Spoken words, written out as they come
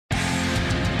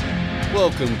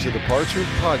Welcome to the Parts Room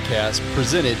Podcast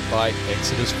presented by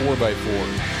Exodus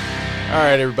 4x4. All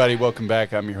right, everybody, welcome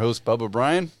back. I'm your host, Bubba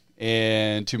Bryan,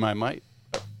 and to my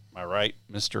right,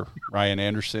 Mr. Ryan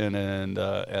Anderson, and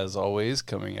as always,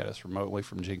 coming at us remotely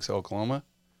from Jinx, Oklahoma,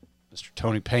 Mr.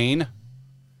 Tony Payne.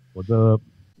 What's up?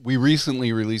 We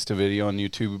recently released a video on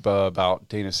YouTube about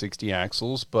Dana 60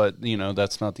 axles, but you know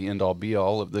that's not the end-all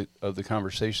be-all of the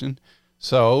conversation.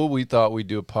 So we thought we'd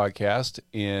do a podcast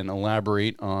and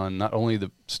elaborate on not only the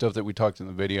stuff that we talked in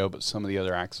the video, but some of the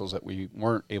other axles that we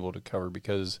weren't able to cover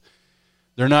because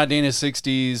they're not Dana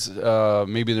 60s.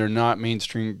 Maybe they're not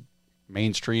mainstream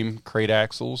crate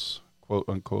axles, quote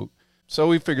unquote. So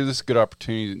we figured this is a good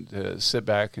opportunity to sit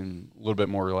back in a little bit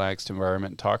more relaxed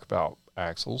environment and talk about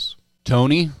axles.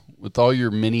 Tony, with all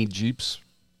your mini Jeeps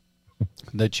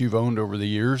that you've owned over the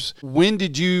years, when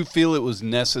did you feel it was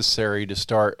necessary to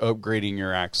start upgrading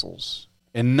your axles?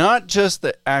 And not just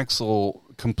the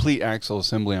complete axle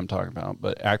assembly I'm talking about,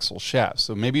 but axle shafts.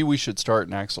 So maybe we should start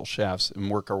in axle shafts and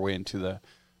work our way into the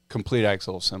complete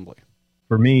axle assembly.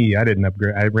 For me, I didn't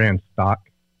upgrade. I ran stock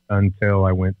until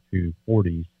I went to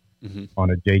 40s on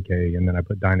a JK, and then I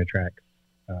put Dynatrac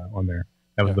on there.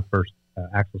 That was the first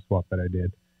axle swap that I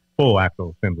did, full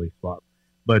axle assembly swap.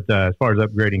 But as far as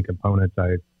upgrading components,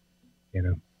 I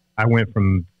went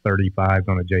from 35s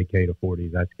on a JK to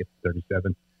 40s. I skipped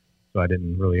 37, so I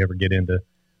didn't really ever get into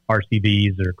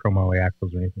RCVs or chromoly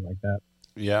axles or anything like that.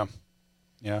 Yeah.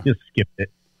 Just skipped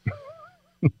it.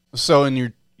 So in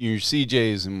your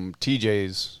CJs and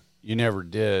TJs, you never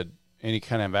did any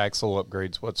kind of axle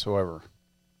upgrades whatsoever?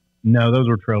 No, those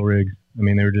were trail rigs. I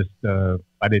mean, they were just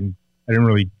I didn't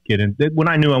really get in. When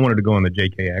I knew I wanted to go on the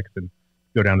JKX and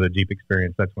go down to the Jeep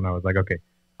Experience, that's when I was like, okay,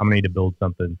 I'm gonna need to build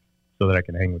something so that I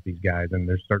can hang with these guys. And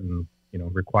there's certain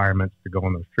requirements to go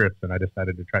on those trips, and I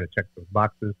decided to try to check those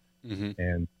boxes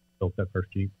and built that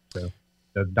first Jeep. So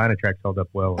the Dynatrac held up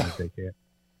well on the JKX.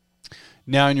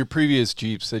 Now, in your previous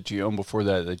Jeeps that you owned before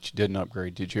that you didn't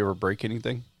upgrade, did you ever break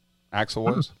anything,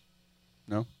 axle-wise?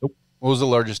 No? Nope. What was the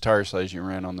largest tire size you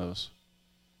ran on those?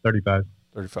 35.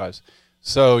 35s.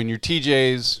 So in your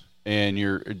TJs and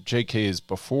your JKs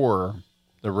before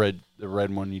the red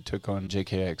one you took on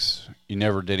JKX, you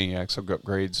never did any axle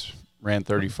upgrades, ran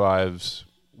 35s,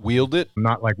 wheeled it?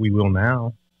 Not like we will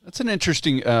now. That's an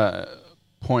interesting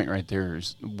point right there,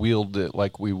 is wheeled it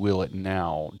like we wheel it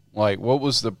now. Like, what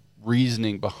was the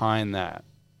reasoning behind that,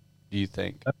 do you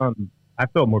think? I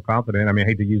felt more confident. I mean, I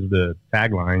hate to use the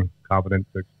tagline, confident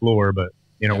to explore, but,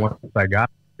 once I got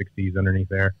 60s underneath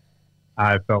there,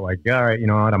 I felt like, all right, you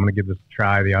know what, I'm going to give this a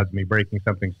try. The odds of me breaking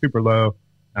something super low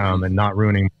and not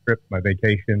ruining my trip, my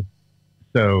vacation.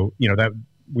 So, that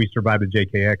we survived the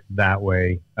JKX that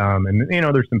way. And,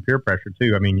 there's some peer pressure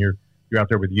too. I mean, you're out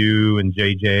there with you and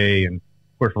JJ and,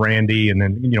 of course, Randy, and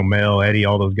then, Mel, Eddie,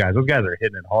 all those guys. Those guys are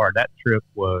hitting it hard. That trip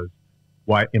was,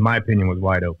 in my opinion, was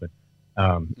wide open.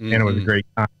 And it was a great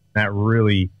time. That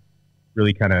really,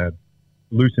 really kind of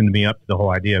loosened me up to the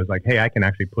whole idea. It was like, hey, I can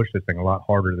actually push this thing a lot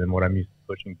harder than what I'm used to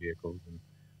pushing vehicles. And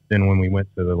then when we went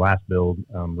to the last build,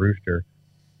 Rooster,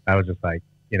 I was just like,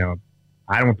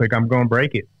 I don't think I'm going to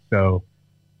break it. So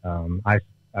I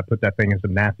put that thing in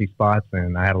some nasty spots,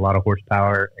 and I had a lot of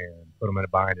horsepower and put them in a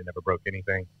bind and never broke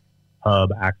anything.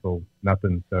 Hub, axle,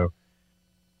 nothing. So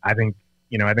I think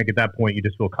at that point you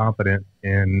just feel confident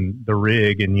in the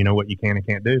rig and you know what you can and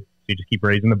can't do. So you just keep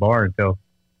raising the bar until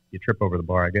you trip over the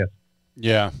bar, I guess.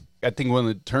 Yeah. I think one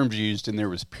of the terms you used in there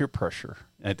was peer pressure.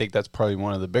 And I think that's probably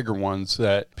one of the bigger ones,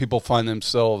 that people find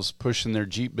themselves pushing their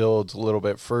Jeep builds a little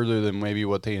bit further than maybe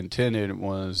what they intended. It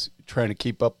was trying to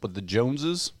keep up with the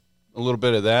Joneses. A little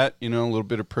bit of that, a little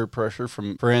bit of peer pressure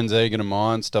from friends egging them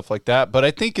on, stuff like that. But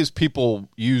I think as people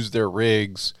use their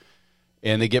rigs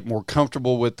and they get more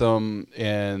comfortable with them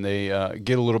and they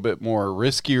get a little bit more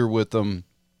riskier with them,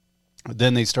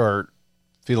 then they start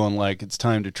feeling like it's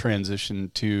time to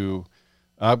transition to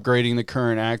upgrading the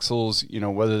current axles,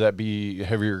 whether that be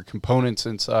heavier components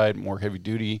inside, more heavy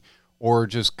duty, or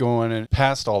just going and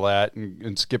past all that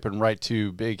and skipping right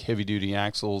to big heavy duty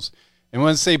axles. And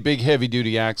when I say big heavy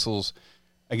duty axles,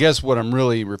 I guess what I'm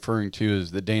really referring to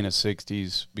is the Dana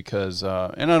 60s, because,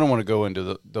 and I don't want to go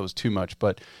into those too much,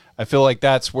 but I feel like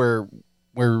that's where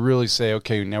we really say,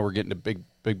 okay, now we're getting to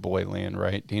big boy land,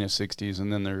 right? Dana 60s,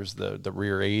 and then there's the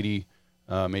rear 80,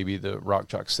 maybe the Rock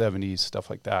Chalk 70s, stuff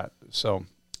like that. So,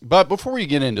 but before we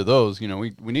get into those, we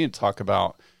need to talk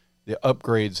about the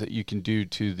upgrades that you can do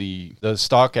to the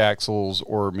stock axles,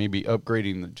 or maybe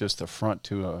upgrading just the front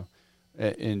to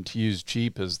and to use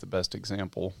Jeep as the best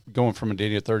example, going from a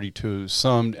Dana 30 to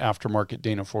some aftermarket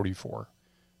Dana 44.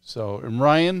 So, and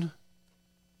Ryan,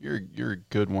 you're a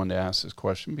good one to ask this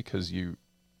question because you've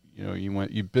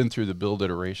been through the build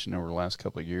iteration over the last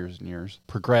couple of years and years.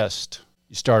 Progressed.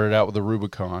 You started out with a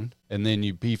Rubicon, and then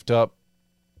you beefed up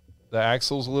the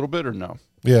axles a little bit, or no?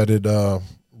 Yeah, I did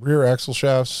rear axle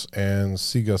shafts and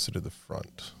C-gusseted the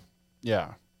front.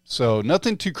 Yeah. So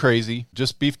nothing too crazy.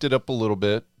 Just beefed it up a little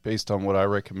bit based on what I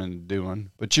recommend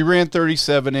doing. But you ran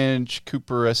 37-inch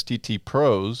Cooper STT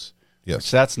Pros. Yes.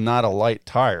 So that's not a light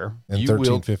tire. And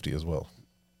 1350 as well.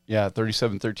 Yeah,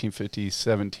 37, 1350,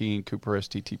 17 Cooper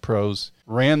STT Pros.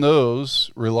 Ran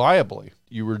those reliably.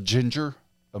 You were ginger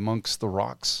amongst the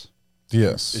rocks.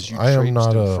 Yes. As you I am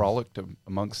not and frolicked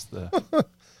amongst the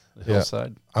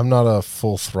hillside. I'm not a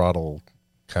full throttle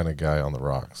kind of guy on the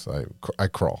rocks. I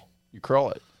crawl. You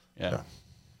crawl it. Yeah.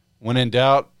 When in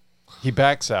doubt, he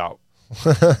backs out.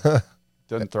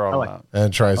 Doesn't throttle out.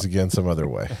 And tries again some other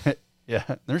way. Yeah,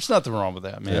 there's nothing wrong with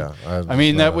that, man. Yeah, I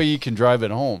mean, that way you can drive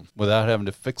it home without having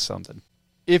to fix something.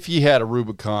 If you had a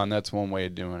Rubicon, that's one way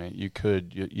of doing it. You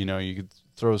could, you could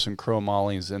throw some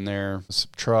chromollies in there,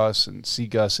 some truss and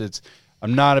C-gussets.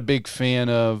 I'm not a big fan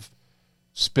of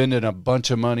spending a bunch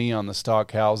of money on the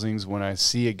stock housings. When I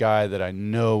see a guy that I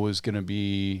know is going to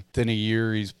be, within a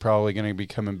year, he's probably going to be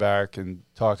coming back and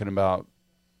talking about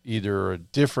either a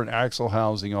different axle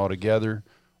housing altogether,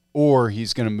 or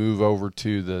he's going to move over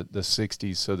to the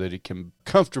 60s so that he can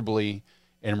comfortably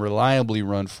and reliably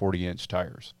run 40-inch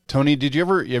tires. Tony, have you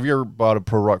ever bought a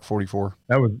Pro Rock 44?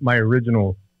 That was my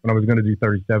original when I was going to do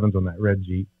 37s on that red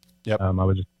Jeep. Yep. I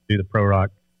was just do the Pro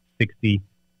Rock 60,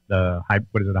 the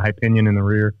high pinion in the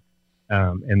rear,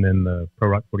 and then the Pro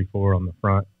Rock 44 on the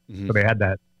front. Mm-hmm. So they had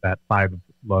that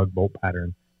 5-lug bolt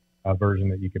pattern version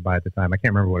that you could buy at the time. I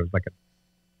can't remember what it was.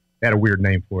 They had a weird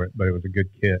name for it, but it was a good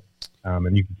kit.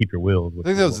 And you can keep your wheels. I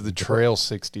think that was the Trail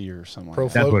 60 or something. Pro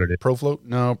like Float? That's what it is. Pro Float?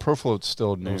 No, Pro Float's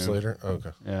still new. Later?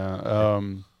 Okay. Yeah,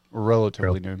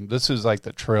 relatively new. This is like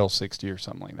the Trail 60 or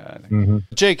something like that, I think. Mm-hmm.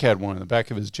 Jake had one in the back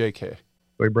of his JK.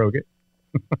 So he broke it.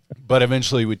 But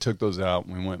eventually we took those out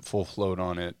and we went full float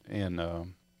on it. And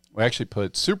we actually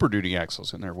put Super Duty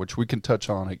axles in there, which we can touch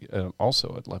on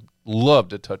also. I'd love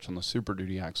to touch on the Super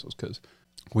Duty axles because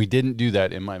we didn't do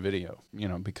that in my video,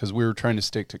 because we were trying to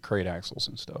stick to crate axles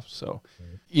and stuff. So,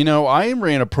 I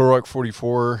ran a Pro Rock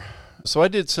 44. So I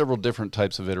did several different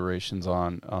types of iterations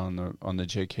on the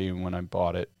JK when I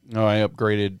bought it. I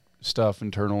upgraded stuff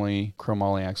internally,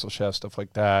 chromoly axle shaft, stuff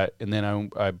like that. And then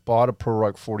I bought a Pro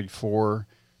Rock 44,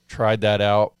 tried that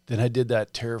out. Then I did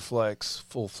that TerraFlex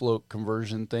full float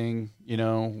conversion thing,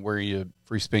 where you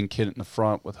free spin kit in the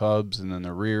front with hubs, and then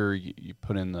the rear you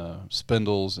put in the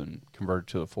spindles and convert it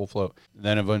to a full float. And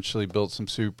then eventually built some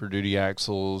Super Duty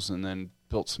axles, and then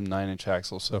built some 9-inch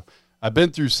axles. So I've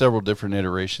been through several different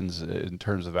iterations in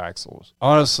terms of axles.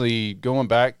 Honestly, going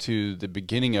back to the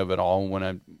beginning of it all,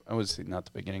 when I would say not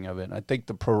the beginning of it, I think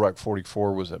the Pro Rock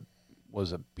 44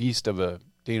 was a beast of a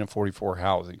Dana 44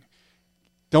 housing.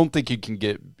 Don't think you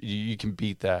can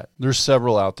beat that. There's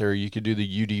several out there. You could do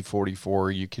the UD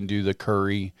 44. You can do the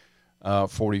Curry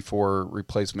 44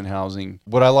 replacement housing.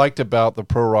 What I liked about the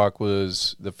Pro Rock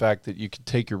was the fact that you could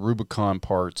take your Rubicon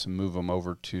parts and move them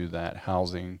over to that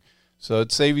housing. So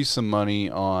it'd save you some money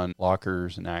on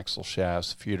lockers and axle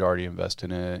shafts if you'd already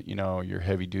invested in it, your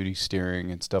heavy duty steering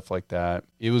and stuff like that.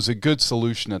 It was a good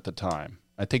solution at the time.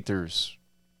 I think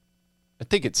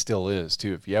it still is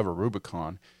too. If you have a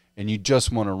Rubicon and you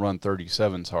just want to run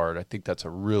 37s hard, I think that's a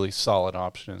really solid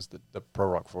option is the Pro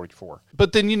Rock 44.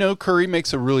 But then, Curry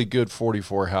makes a really good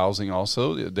 44 housing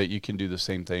also that you can do the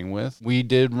same thing with. We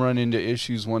did run into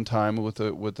issues one time with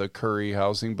a Curry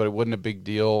housing, but it wasn't a big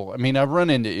deal. I mean, I've run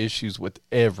into issues with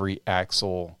every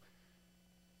axle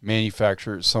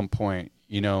manufacturer at some point,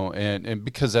 and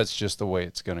because that's just the way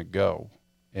it's going to go.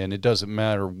 And it doesn't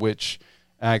matter which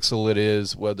axle it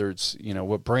is, whether it's,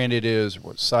 what brand it is,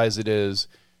 what size it is.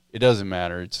 It doesn't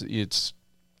matter. It's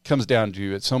comes down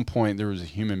to at some point there was a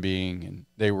human being and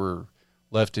they were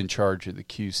left in charge of the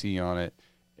QC on it,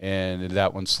 and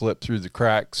that one slipped through the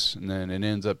cracks, and then it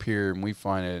ends up here and we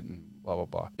find it and blah blah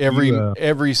blah.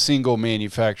 Every single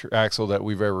manufacturer axle that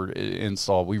we've ever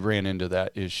installed, we ran into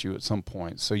that issue at some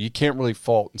point. So you can't really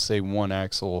fault and say one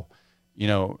axle,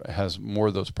 has more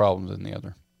of those problems than the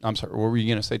other. I'm sorry. What were you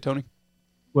going to say, Tony?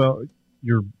 Well,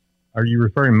 are you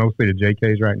referring mostly to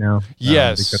JKs right now?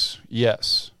 Yes,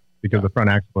 because the front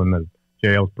axle in the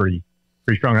JL is pretty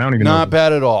strong. I don't even know. Not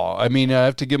bad at all. I mean, I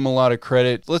have to give them a lot of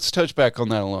credit. Let's touch back on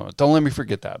that alone. Don't let me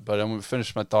forget that. But I'm going to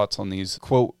finish my thoughts on these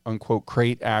quote unquote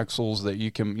crate axles that you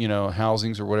can,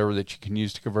 housings or whatever that you can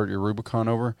use to convert your Rubicon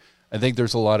over. I think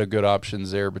there's a lot of good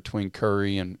options there between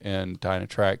Curry and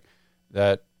Dynatrac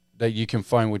that that you can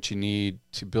find what you need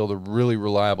to build a really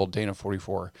reliable Dana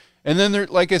 44. And then there,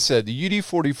 like I said, the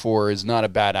UD44 is not a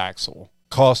bad axle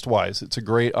cost-wise. It's a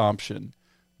great option.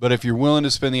 But if you're willing to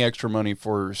spend the extra money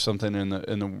for something in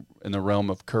the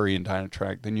realm of Currie and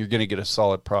Dynatrac, then you're going to get a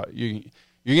solid product. You're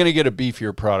going to get a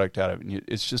beefier product out of it.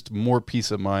 It's just more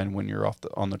peace of mind when you're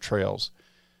on the trails.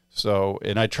 So,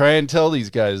 and I try and tell these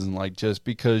guys, and like, just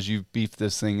because you've beefed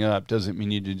this thing up doesn't mean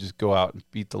you need to just go out and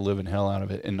beat the living hell out of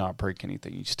it and not break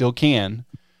anything. You still can,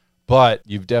 but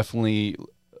you've definitely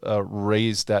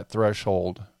raised that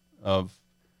threshold of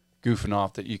goofing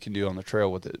off that you can do on the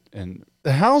trail with it. And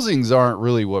the housings aren't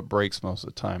really what breaks most of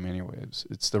the time anyways.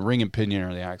 It's the ring and pinion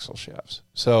or the axle shafts.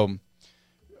 So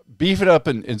beef it up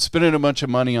and spending a bunch of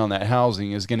money on that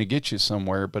housing is going to get you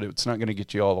somewhere, but it's not going to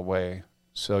get you all the way.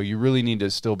 So you really need to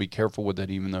still be careful with it,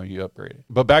 even though you upgrade it.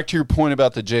 But back to your point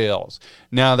about the JLs.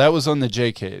 Now that was on the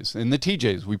JKs and the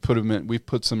TJs. We've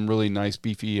put some really nice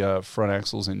beefy front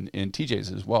axles in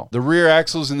TJs as well. The rear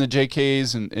axles in the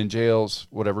JKs and JLs,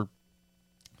 whatever,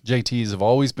 JTs have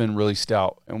always been really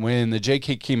stout. And when the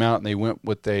JK came out and they went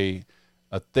with a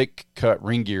thick cut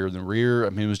ring gear in the rear, I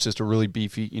mean, it was just a really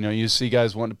beefy, you see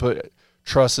guys wanting to put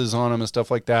trusses on them and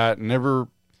stuff like that. Never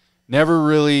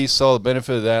really saw the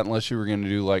benefit of that unless you were going to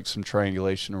do like some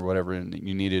triangulation or whatever and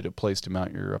you needed a place to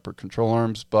mount your upper control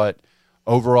arms. But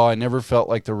overall, I never felt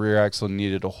like the rear axle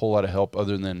needed a whole lot of help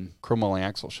other than chromoly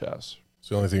axle shafts. It's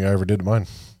the only thing I ever did to mine.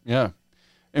 Yeah.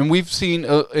 And we've seen,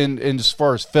 and as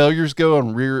far as failures go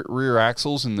on rear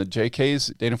axles in the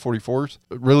JKs, Dana 44s,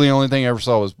 really the only thing I ever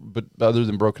saw was, but other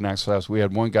than broken axle shafts, we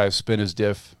had one guy spin his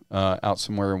diff out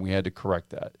somewhere and we had to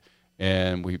correct that.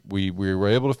 And we were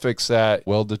able to fix that,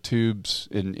 weld the tubes,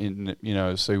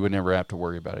 so you would never have to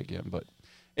worry about it again.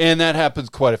 And that happens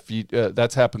quite a few.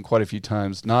 That's happened quite a few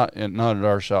times, not at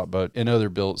our shop, but in other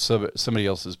builds, somebody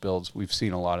else's builds. We've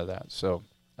seen a lot of that. So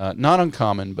not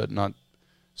uncommon, but not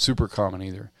super common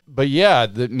either. But yeah,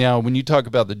 now when you talk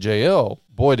about the JL,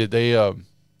 boy, did they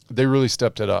really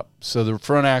stepped it up. So the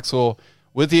front axle,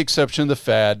 with the exception of the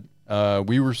FAD.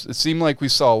 It seemed like we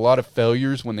saw a lot of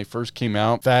failures when they first came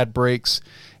out, FAD brakes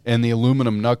and the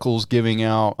aluminum knuckles giving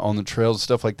out on the trails and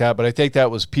stuff like that. But I think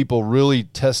that was people really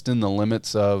testing the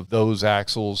limits of those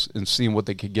axles and seeing what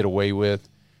they could get away with.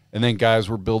 And then guys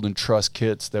were building truss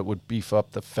kits that would beef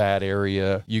up the FAD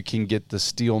area. You can get the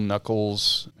steel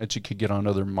knuckles that you could get on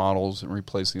other models and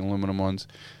replace the aluminum ones.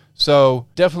 So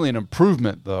definitely an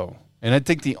improvement though. And I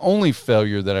think the only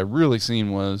failure that I really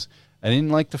seen was I didn't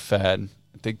like the FAD.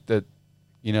 I think that,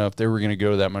 if they were going to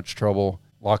go to that much trouble,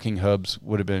 locking hubs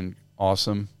would have been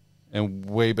awesome and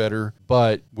way better.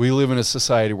 But we live in a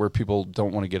society where people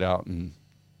don't want to get out and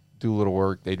do a little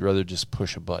work. They'd rather just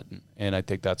push a button. And I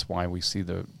think that's why we see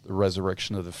the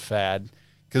resurrection of the FAD,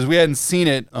 because we hadn't seen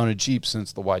it on a Jeep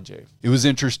since the YJ. It was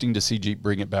interesting to see Jeep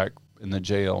bring it back in the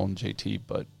JL and JT,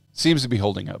 but it seems to be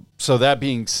holding up. So that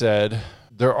being said,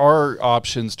 there are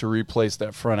options to replace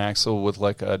that front axle with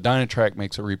like a Dynatrac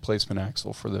makes a replacement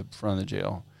axle for the front of the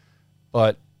JL.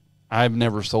 But I've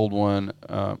never sold one.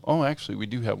 Actually, we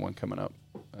do have one coming up.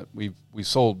 We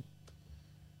sold.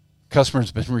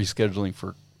 Customers been rescheduling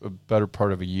for a better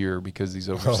part of a year because he's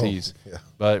overseas. Oh, yeah.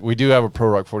 But we do have a Pro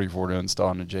Rock 44 to install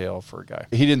on a JL for a guy.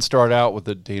 He didn't start out with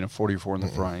the Dana 44 in the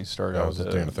front. He started out with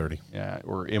a Dana 30. Yeah,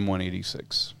 or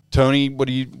M186. Tony, what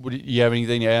do you have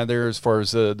anything to add there as far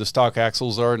as the stock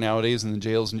axles are nowadays in the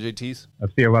JLs and JTs? I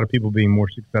see a lot of people being more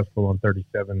successful on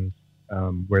 37s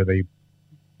where they,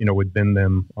 would bend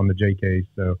them on the JKs.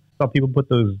 So I saw people put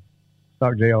those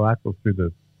stock JL axles through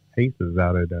the paces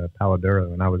out at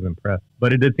Paladuro, and I was impressed.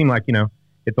 But it did seem like,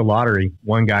 it's a lottery.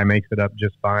 One guy makes it up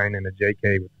just fine in a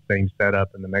JK with the same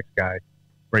setup, and the next guy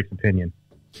breaks a pinion.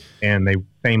 And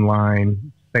same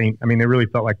line, they really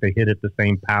felt like they hit it the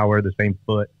same power, the same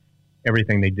foot.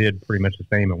 Everything they did pretty much the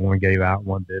same, and one gave out and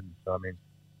one didn't. So,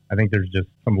 I think there's just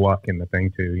some luck in the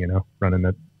thing too, running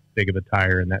that big of a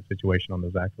tire in that situation on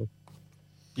those axles.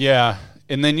 Yeah,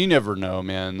 and then you never know,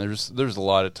 man. There's a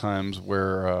lot of times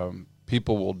where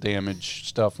people will damage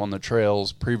stuff on the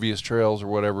trails, previous trails or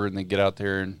whatever, and they get out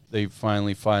there and they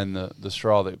finally find the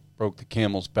straw that broke the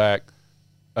camel's back.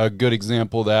 A good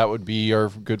example of that would be our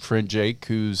good friend Jake,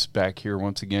 who's back here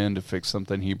once again to fix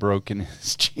something he broke in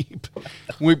his Jeep.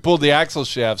 We pulled the axle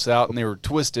shafts out, and they were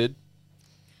twisted,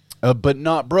 but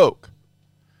not broke.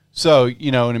 So,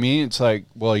 you know what I mean? It's like,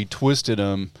 well, he twisted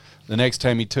them. The next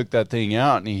time he took that thing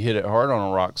out and he hit it hard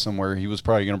on a rock somewhere, he was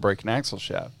probably going to break an axle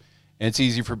shaft. And it's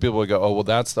easy for people to go, oh, well,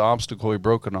 that's the obstacle he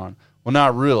broke it on. Well,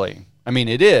 not really.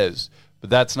 It is, but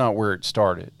that's not where it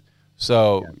started.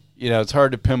 So, it's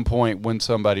hard to pinpoint when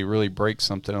somebody really breaks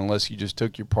something unless you just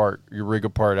took your rig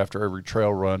apart after every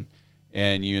trail run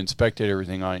and you inspected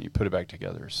everything on it and you put it back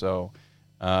together. So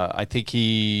I think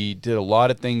he did a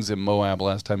lot of things in Moab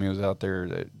last time he was out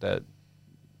there that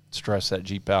stressed that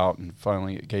Jeep out, and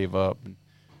finally it gave up. And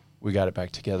we got it back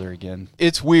together again.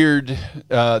 It's weird.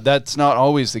 That's not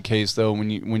always the case, though. When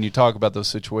you talk about those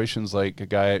situations, like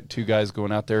two guys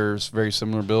going out there, very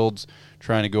similar builds,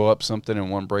 trying to go up something, and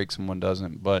one breaks and one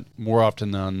doesn't. But more often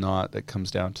than not, that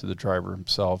comes down to the driver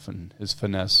himself and his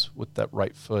finesse with that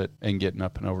right foot and getting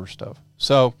up and over stuff.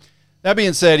 So that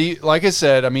being said, like I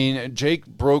said, I mean, Jake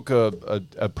broke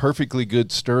a perfectly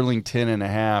good Sterling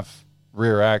 10.5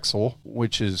 rear axle,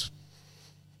 which is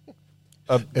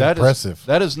impressive.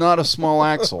 That is not a small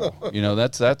axle.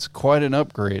 That's quite an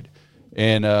upgrade.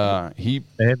 And a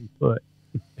heavy foot.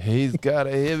 He's got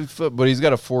a heavy foot, but he's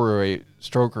got a 408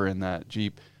 stroker in that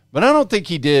Jeep. But I don't think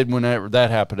he did when that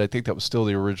happened. I think that was still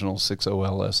the original 6.0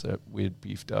 LS that we had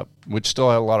beefed up, which still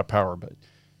had a lot of power. But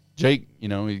Jake, you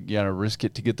got to risk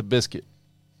it to get the biscuit.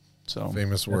 So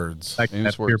famous words.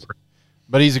 Famous words.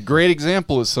 But he's a great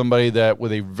example of somebody that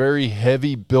with a very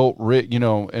heavy built rig, and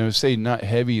I say not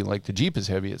heavy like the Jeep is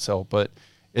heavy itself, but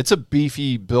it's a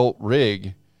beefy built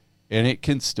rig and it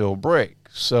can still break.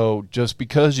 So just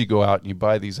because you go out and you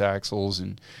buy these axles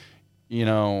and,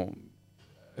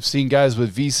 I've seen guys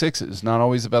with V6s, not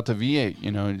always about the V8,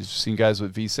 you've seen guys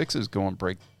with V6s go and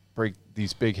break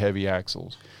these big heavy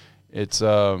axles. It's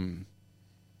about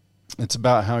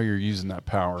how you're using that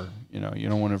power. You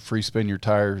don't want to free spin your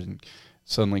tires and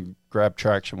suddenly grab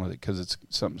traction with it because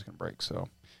something's going to break. So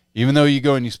even though you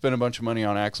go and you spend a bunch of money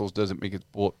on axles, doesn't make it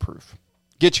bulletproof.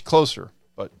 Get you closer,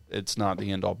 but it's not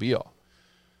the end-all, be-all.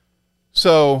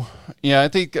 So, yeah, I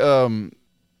think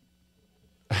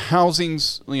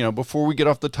housings, before we get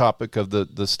off the topic of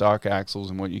the stock axles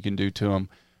and what you can do to them,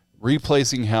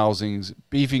 replacing housings,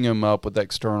 beefing them up with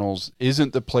externals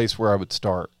isn't the place where I would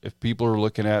start. If people are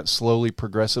looking at slowly,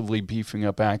 progressively beefing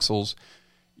up axles,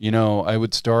 I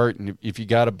would start, and if you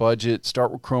got a budget,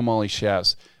 start with chromoly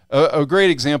shafts. A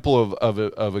great example of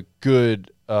a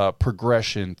good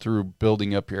progression through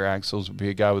building up your axles would be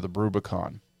a guy with a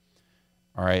Rubicon.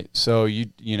 All right, so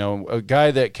a guy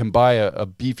that can buy a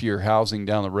beefier housing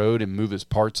down the road and move his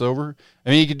parts over. I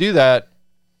mean, you could do that.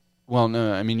 Well,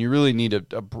 no, I mean, you really need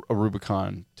a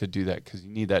Rubicon to do that because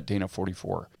you need that Dana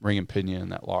 44 ring and pinion in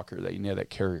that locker, that you need that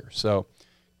carrier. So,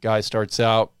 guy starts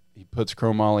out. He puts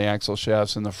chromoly axle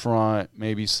shafts in the front,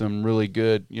 maybe some really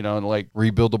good, like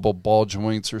rebuildable ball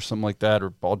joints or something like that, or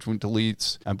ball joint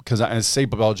deletes. Because I say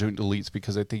ball joint deletes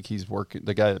because I think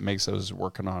the guy that makes those is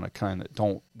working on a kind that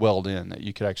don't weld in, that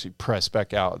you could actually press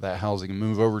back out of that housing and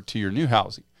move over to your new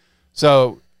housing.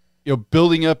 So,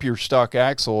 building up your stock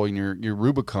axle and your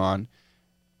Rubicon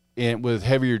and with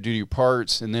heavier duty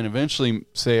parts, and then eventually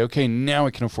say, okay, now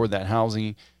I can afford that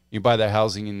housing. You buy that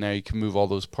housing, and now you can move all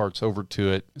those parts over to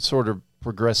it, sort of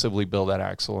progressively build that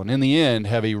axle. And in the end,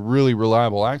 have a really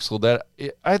reliable axle that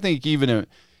I think even if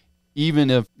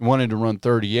you wanted to run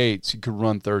 38s, you could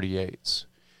run 38s.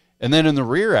 And then in the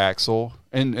rear axle,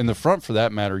 and in the front for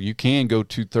that matter, you can go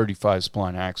to 35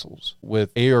 spline axles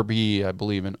with ARB, I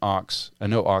believe, in aux. I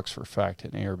know aux for a fact,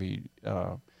 and ARB,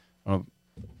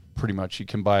 pretty much you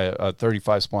can buy a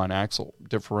 35 spline axle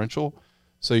differential.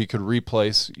 So you could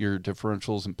replace your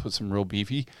differentials and put some real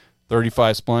beefy.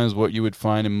 35 spline is what you would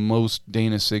find in most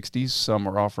Dana 60s. Some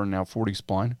are offering now 40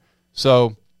 spline.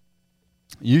 So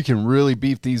you can really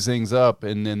beef these things up,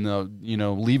 and then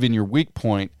leaving your weak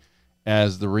point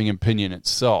as the ring and pinion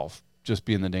itself, just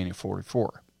being the Dana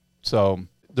 44. So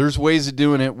there's ways of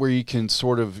doing it where you can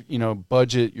sort of,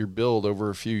 budget your build over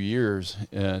a few years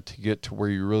to get to where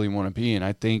you really want to be. And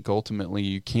I think ultimately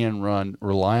you can run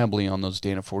reliably on those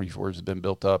Dana 44s that have been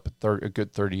built up a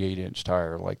good 38-inch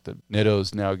tire, like the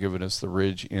Nitto's now giving us the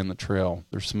Ridge and the Trail.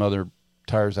 There's some other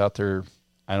tires out there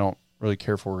I don't really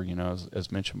care for,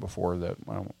 as mentioned before, that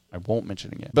I won't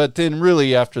mention again. But then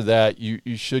really after that,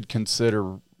 you should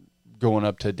consider going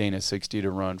up to Dana 60 to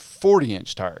run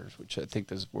 40-inch tires, which I think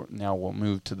now will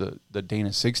move to the Dana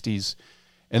 60s.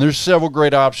 And there's several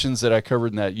great options that I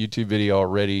covered in that YouTube video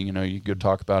already. You can go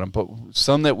talk about them. But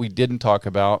some that we didn't talk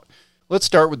about, let's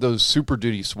start with those Super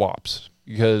Duty swaps,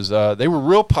 because they were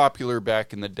real popular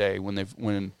back in the day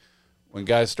when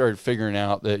guys started figuring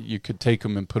out that you could take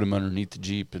them and put them underneath the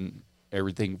Jeep and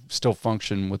everything still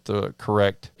function with the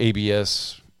correct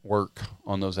ABS work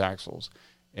on those axles.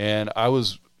 And I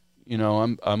was...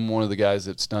 I'm one of the guys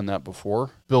that's done that before,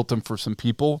 built them for some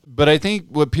people. But I think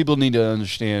what people need to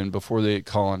understand before they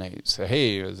call and say,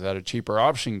 hey, is that a cheaper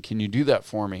option? Can you do that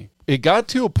for me? It got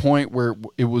to a point where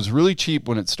it was really cheap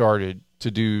when it started to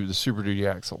do the Super Duty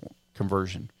axle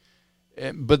conversion.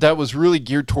 but that was really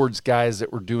geared towards guys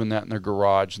that were doing that in their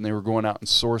garage, and they were going out and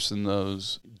sourcing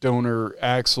those donor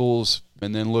axles,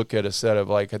 and then look at a set of,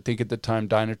 like, I think at the time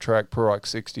Dynatrac Pro-Rock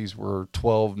 60s were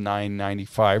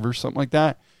 $12,995 or something like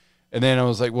that. And then I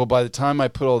was like, well, by the time I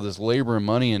put all this labor and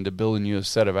money into building you a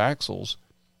set of axles,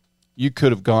 you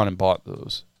could have gone and bought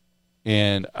those.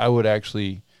 And I would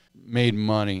actually made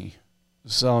money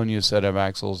selling you a set of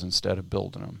axles instead of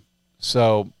building them.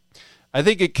 So I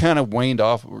think it kind of waned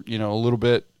off, a little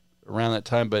bit around that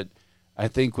time. But I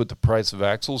think with the price of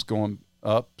axles going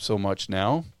up so much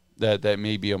now, that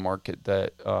may be a market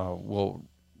that will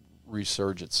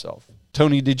resurge itself.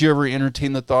 Tony, did you ever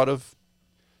entertain the thought of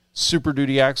Super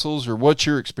Duty axles, or what's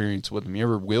your experience with them? You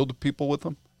ever wheeled people with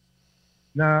them?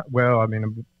 Nah, well, I mean,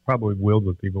 I probably wheeled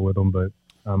with people with them, but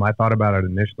I thought about it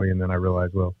initially, and then I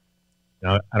realized, well,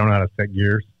 I don't know how to set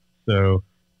gears. So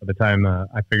by the time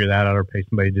I figured that out, or pay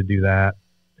somebody to do that,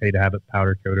 pay to have it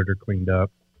powder coated or cleaned up,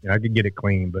 I could get it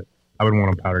clean, but I wouldn't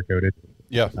want them powder coated.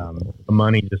 Yeah. The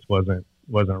money just wasn't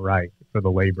right for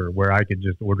the labor, where I could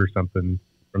just order something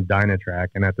from Dynatrac,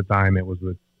 and at the time it was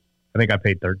I think I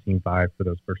paid $13,500 for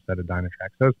those first set of Dynatrac.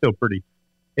 So it's still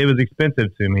it was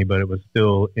expensive to me, but it was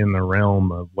still in the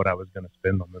realm of what I was going to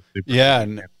spend on this Super. Yeah,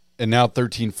 and now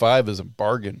 $13,500 is a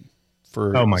bargain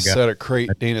for a set of crate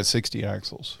Dana 60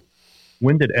 axles.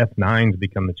 When did F9s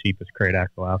become the cheapest crate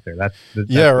axle out there? That's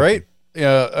right.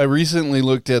 Yeah, I recently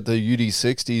looked at the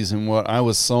UD60s, and what I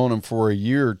was selling them for a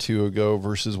year or two ago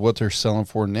versus what they're selling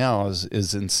for now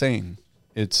is insane.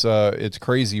 It's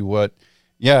crazy what.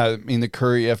 Yeah, I mean the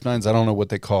Curry F9s. I don't know what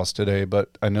they cost today,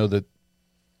 but I know that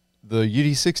the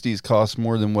UD60s cost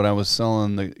more than what I was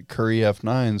selling the Curry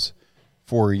F9s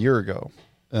for a year ago,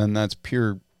 and that's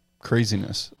pure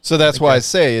craziness. So that's why I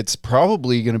say it's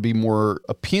probably going to be more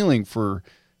appealing for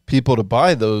people to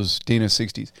buy those Dana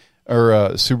 60s.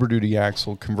 Or Super Duty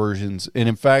axle conversions. And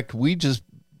in fact, we just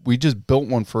built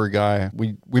one for a guy.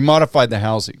 We modified the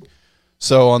housing.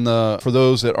 So for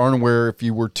those that aren't aware, if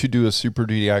you were to do a Super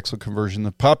Duty axle conversion,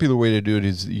 the popular way to do it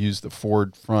is to use the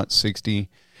Ford front 60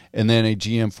 and then a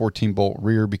GM 14-bolt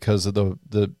rear, because of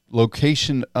the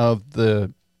location of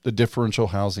the differential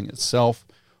housing itself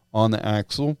on the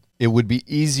axle. It would be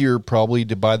easier probably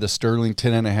to buy the Sterling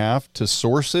 10.5 to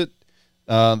source it.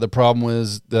 The problem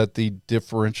was that the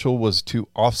differential was too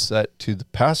offset to the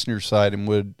passenger side and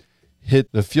would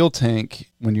hit the fuel tank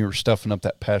when you were stuffing up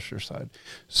that passenger side.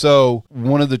 So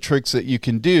one of the tricks that you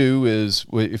can do is,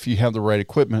 if you have the right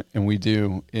equipment, and we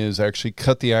do, is actually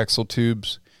cut the axle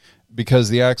tubes, because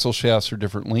the axle shafts are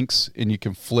different lengths and you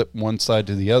can flip one side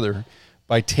to the other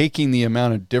by taking the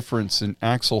amount of difference in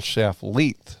axle shaft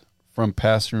length from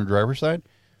passenger and driver side.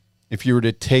 If you were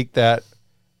to take that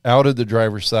out of the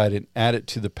driver's side and add it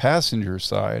to the passenger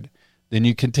side, then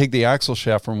you can take the axle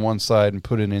shaft from one side and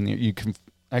put it in there. You can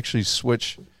actually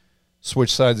switch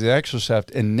sides of the axle shaft,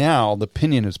 and now the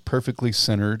pinion is perfectly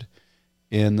centered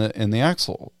in the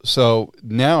axle. So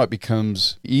now it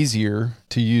becomes easier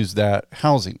to use that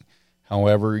housing.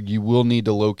 However, you will need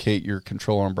to locate your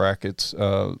control arm brackets,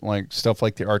 like stuff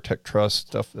like the Artec truss,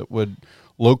 stuff that would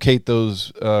locate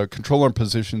those control arm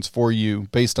positions for you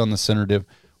based on the center div,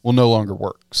 will no longer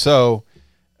work. So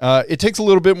it takes a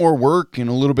little bit more work and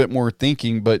a little bit more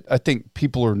thinking, but I think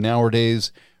people are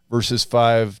nowadays versus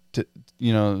 5 to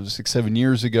 6, 7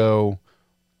 years ago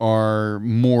are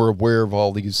more aware of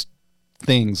all these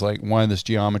things, like why this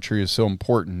geometry is so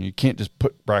important. You can't just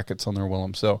put brackets on there,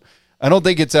 Willem. So I don't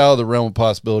think it's out of the realm of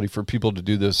possibility for people to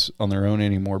do this on their own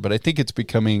anymore, but I think it's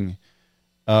becoming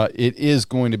it is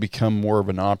going to become more of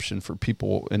an option for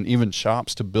people and even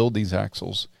shops to build these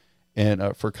axles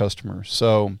and for customers.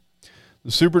 So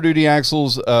the Super Duty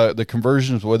axles, the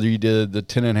conversions, whether you did the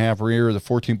 10.5 rear or the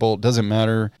 14 bolt, doesn't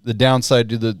matter. The downside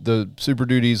to the Super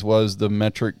Duties was the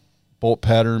metric bolt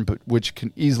pattern, but which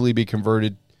can easily be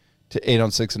converted to 8 on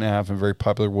 6.5, a very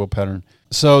popular wheel pattern.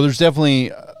 So there's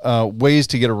definitely ways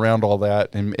to get around all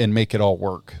that and make it all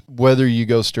work. Whether you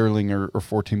go Sterling or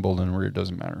 14 bolt in the rear,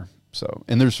 doesn't matter. So,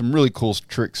 and there's some really cool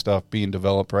trick stuff being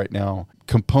developed right now,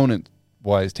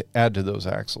 component-wise, to add to those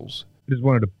axles. I just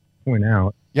wanted to point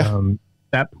out,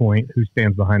 that point, who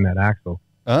stands behind that axle?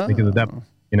 Because at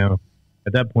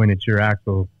that point, it's your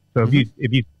axle. So if you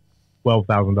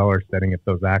 $12,000 setting up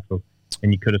those axles,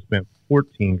 and you could have spent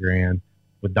 $14,000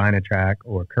 with Dynatrac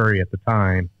or Curry at the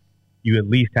time, you at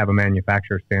least have a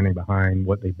manufacturer standing behind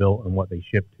what they built and what they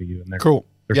shipped to you. And they're cool.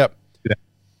 Yep.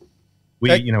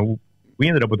 We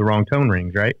ended up with the wrong tone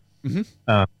rings, right?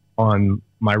 Mm-hmm. On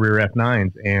my rear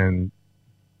F9s, and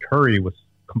Curry was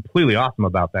completely awesome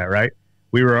about that, right?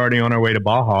 We were already on our way to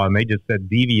Baja, and they just said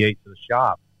deviate to the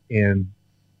shop. And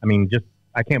I mean, just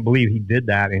I can't believe he did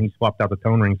that, and he swapped out the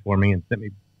tone rings for me and sent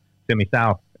me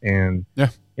south. And Yeah.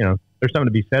 you know, there's something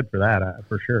to be said for that,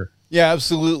 for sure. Yeah,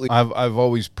 absolutely. I've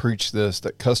always preached this,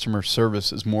 that customer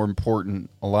service is more important.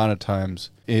 A lot of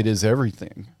times it is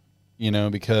everything, you know,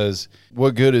 because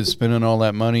what good is spending all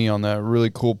that money on that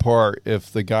really cool part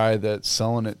if the guy that's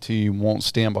selling it to you won't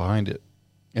stand behind it?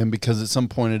 And because at some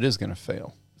point it is going to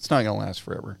fail. It's not going to last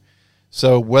forever.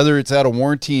 So whether it's out of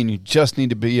warranty and you just need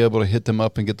to be able to hit them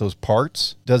up and get those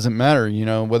parts, doesn't matter. You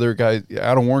know, whether a guy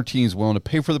out of warranty is willing to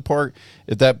pay for the part,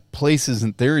 if that place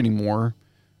isn't there anymore,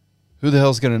 who the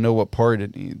hell's going to know what part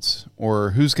it needs,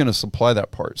 or who's going to supply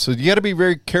that part? So you got to be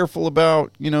very careful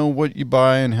about, you know, what you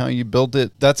buy and how you build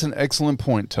it. That's an excellent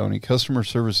point, Tony. Customer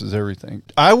service is everything.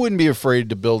 I wouldn't be afraid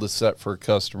to build a set for a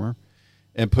customer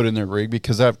and put in their rig,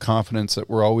 because I have confidence that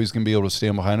we're always going to be able to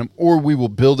stand behind them, or we will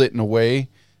build it in a way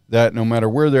that no matter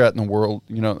where they're at in the world,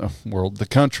 you know, the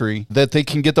country, that they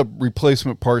can get the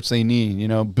replacement parts they need. You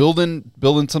know, building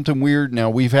something weird. Now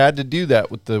we've had to do that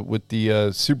with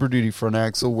the Super Duty front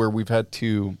axle, where we've had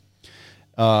to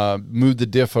move the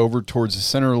diff over towards the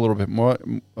center a little bit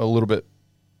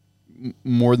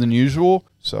more than usual.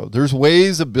 So there's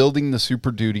ways of building the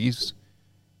Super Duties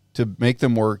to make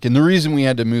them work. And the reason we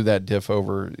had to move that diff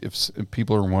over, if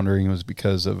people are wondering, was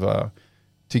because of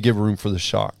to give room for the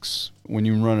shocks. When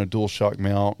you run a dual shock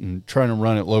mount and trying to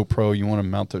run it low pro, you want to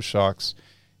mount those shocks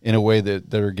in a way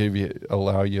that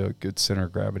allow you a good center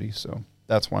of gravity. So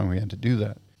that's why we had to do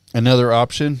that. Another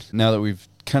option, now that we've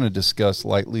kind of discussed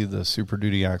lightly the Super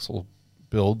Duty axle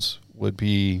builds, would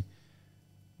be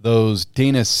those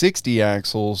Dana 60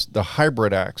 axles, the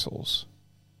hybrid axles.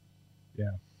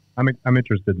 Yeah, I'm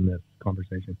interested in this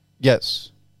conversation.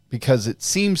 Yes, because it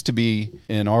seems to be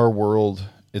in our world,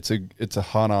 it's a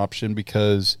hot option,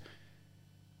 because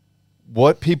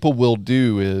what people will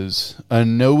do is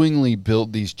unknowingly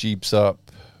build these Jeeps up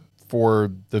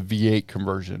for the V8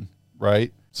 conversion,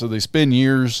 right? So they spend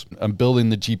years building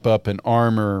the Jeep up in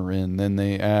armor, and then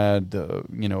they add,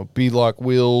 beadlock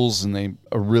wheels, and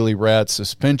a really rad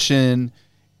suspension,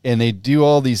 and they do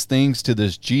all these things to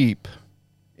this Jeep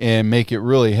and make it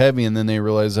really heavy, and then they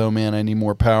realize, oh man, I need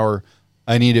more power.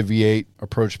 I need a V8.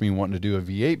 Approach me wanting to do a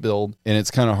V8 build, and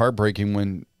it's kind of heartbreaking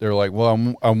when they're like,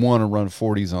 well, I want to run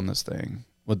 40s on this thing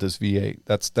with this V8.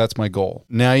 That's my goal.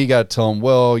 Now you got to tell them,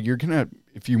 well,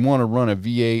 if you want to run a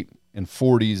V8 and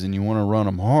 40s and you want to run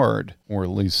them hard, or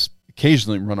at least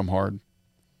occasionally run them hard,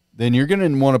 then you're going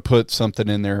to want to put something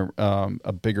in there,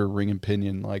 a bigger ring and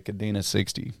pinion like a Dana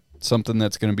 60, something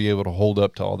that's going to be able to hold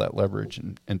up to all that leverage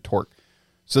and torque.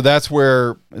 So that's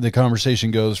where the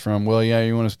conversation goes from, well, yeah,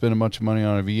 you want to spend a bunch of money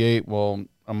on a V8. Well,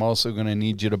 I'm also going to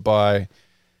need you to buy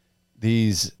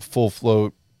these full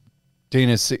float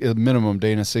minimum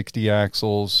Dana 60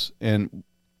 axles. And,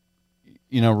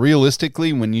 you know,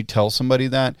 realistically, when you tell somebody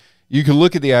that, you can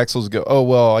look at the axles and go, oh,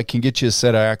 well, I can get you a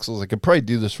set of axles. I could probably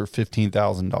do this for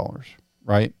 $15,000,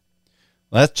 right?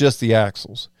 That's just the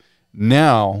axles.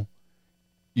 Now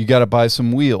you got to buy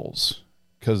some wheels,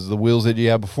 because the wheels that you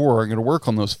had before aren't going to work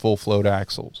on those full float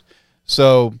axles.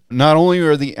 So not only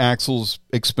are the axles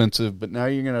expensive, but now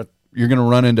you're going to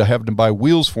run into having to buy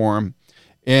wheels for them.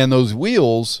 And those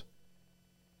wheels,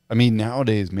 I mean,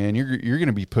 nowadays, man, you're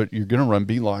going to run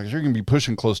beadlocks. You're going to be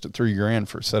pushing close to $3,000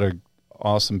 for a set of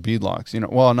awesome beadlocks. You know,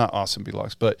 well, not awesome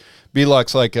beadlocks, but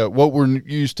beadlocks like what we're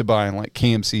used to buying, like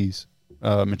KMC's,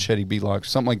 Machete beadlocks,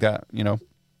 something like that. You know.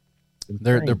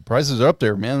 Their prices are up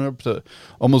there, man. They're up to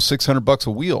almost $600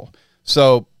 a wheel.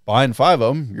 So buying 5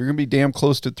 of them, you're going to be damn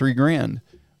close to $3,000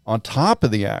 on top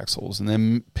of the axles, and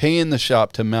then paying the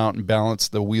shop to mount and balance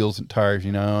the wheels and tires,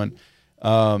 you know,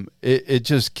 and it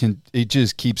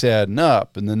just keeps adding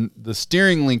up. And then the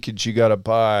steering linkage you got to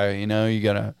buy, you know, you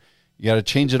got to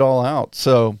change it all out.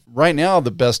 So right now,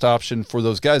 the best option for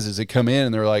those guys is they come in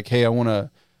and they're like, hey, I want to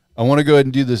go ahead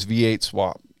and do this V8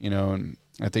 swap, you know, and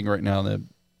I think right now the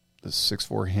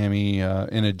 6.4 Hemi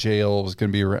in a JL is going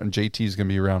to be around, JT is going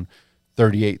to be around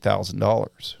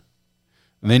 $38,000.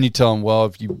 And then you tell them, well,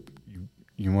 if you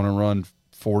want to run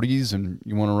 40s and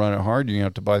you want to run it hard, you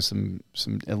have to buy some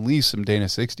at least some Dana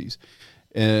 60s.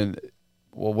 And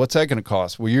well, what's that going to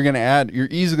cost? Well, you're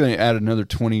easily going to add another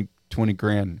 20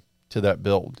 grand to that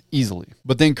build easily.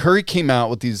 But then Curry came out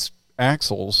with these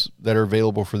axles that are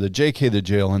available for the JK, the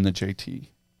JL, and the JT,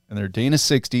 and they're Dana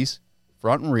 60s,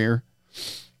 front and rear.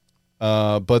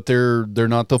 But they're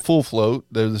not the full float.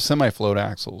 They're the semi-float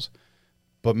axles.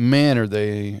 But man, are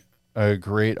they a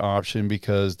great option,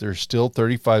 because they're still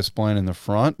 35 spline in the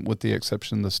front, with the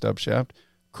exception of the stub shaft.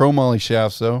 Chrome moly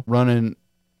shafts, though. Running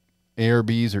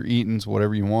ARBs or Eatons,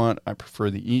 whatever you want. I prefer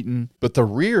the Eaton. But the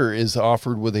rear is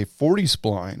offered with a 40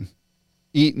 spline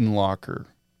Eaton locker,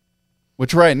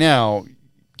 which right now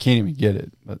can't even get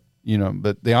it, but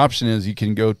but the option is you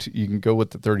can go with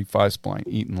the 35 spline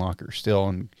Eaton locker still,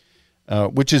 and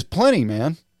which is plenty,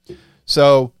 man.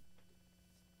 So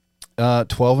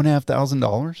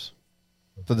 $12,500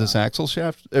 for this axle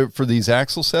shaft, for these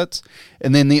axle sets.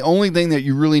 And then the only thing that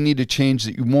you really need to change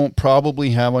that you won't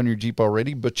probably have on your Jeep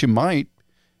already, but you might,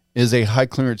 is a high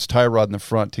clearance tie rod in the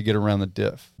front to get around the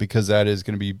diff, because that is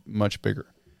going to be much bigger.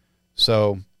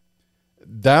 So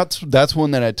that's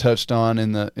one that I touched on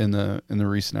in the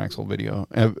recent axle video.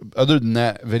 Other than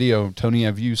that video, Tony,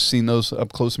 have you seen those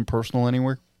up close and personal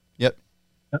anywhere yet?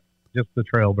 Just the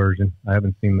trail version. I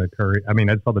haven't seen the Curry. I mean,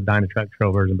 I saw the Dynatrack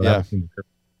trail version, but I haven't seen the Curry.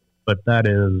 But that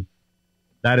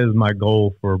is my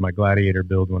goal for my Gladiator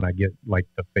build when I get like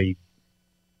the face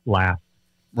last.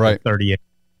 Right.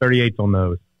 38s on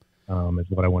those is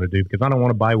what I want to do, because I don't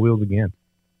want to buy wheels again.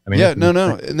 I mean, yeah,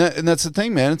 no. And that's the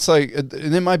thing, man. It's like, and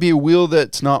it might be a wheel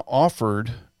that's not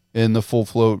offered in the full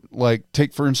float. Like,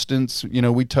 take, for instance,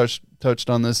 we touched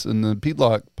on this in the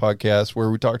Peatlock podcast where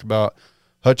we talked about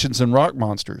Hutchinson Rock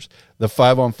Monsters. The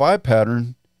 5-on-5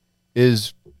 pattern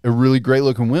is a really great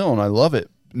looking wheel, and I love it.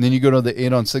 And then you go to the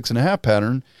 8-on-6.5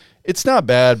 pattern. It's not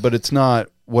bad, but it's not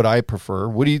what I prefer.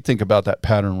 What do you think about that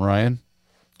pattern, Ryan?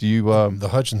 Do you the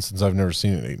Hutchinsons? I've never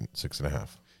seen an 8-6.5.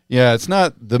 Yeah, it's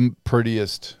not the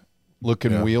prettiest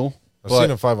looking wheel. I've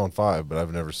seen a 5-on-5, but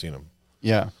I've never seen them.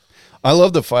 Yeah, I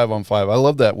love the 5-on-5. I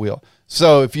love that wheel.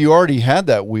 So if you already had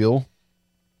that wheel,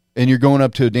 and you're going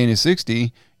up to a Dana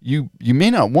 60. You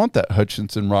may not want that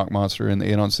Hutchinson Rock Monster in the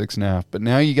 8-on-6.5, but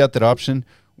now you got that option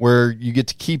where you get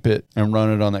to keep it and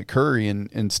run it on that Curry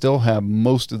and still have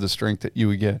most of the strength that you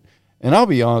would get. And I'll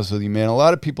be honest with you, man, a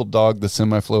lot of people dog the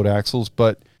semi-float axles,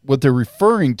 but what they're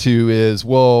referring to is,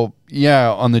 well,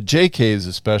 yeah, on the JKs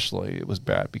especially, it was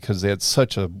bad because they had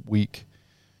such a weak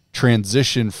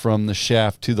transition from the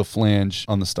shaft to the flange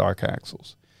on the stock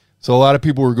axles. So a lot of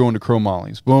people were going to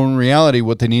chromolyes. But in reality,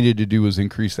 what they needed to do was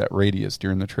increase that radius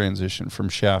during the transition from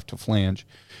shaft to flange.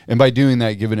 And by doing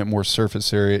that, giving it more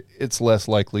surface area, it's less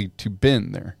likely to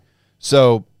bend there.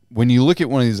 So when you look at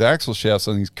one of these axle shafts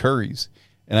on these Curries,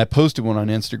 and I posted one on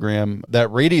Instagram,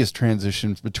 that radius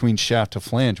transition between shaft to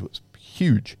flange was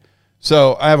huge.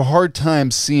 So I have a hard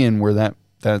time seeing where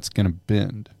that's going to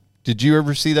bend. Did you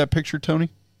ever see that picture,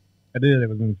 Tony? I did. It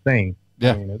was insane.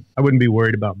 Yeah. I mean, I wouldn't be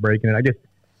worried about breaking it.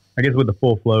 I guess with the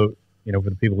full float, for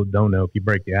the people that don't know, if you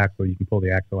break the axle, you can pull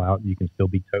the axle out and you can still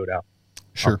be towed out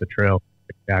off the trail.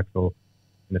 The axle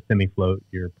in a semi-float,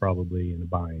 you're probably in a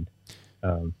bind.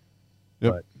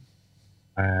 But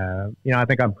I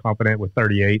think I'm confident with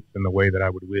 38s and the way that I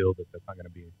would wheel that's not going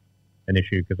to be an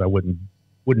issue, because I wouldn't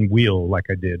wheel like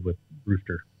I did with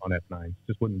Rooster on F9.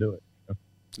 Just wouldn't do it.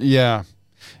 Yeah.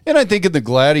 And I think in the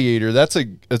Gladiator, that's a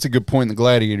good point in the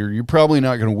Gladiator. You're probably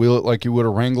not going to wheel it like you would a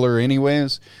Wrangler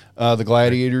anyways. The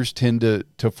Gladiators tend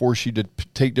to force you to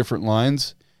take different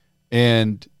lines.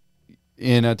 And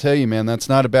I tell you, man, that's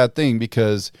not a bad thing,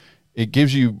 because it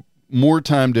gives you more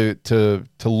time to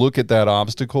look at that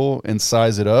obstacle and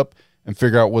size it up and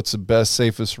figure out what's the best,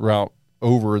 safest route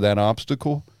over that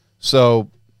obstacle.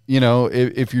 So,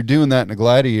 if you're doing that in a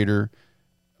Gladiator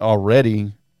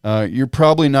already, you're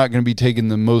probably not going to be taking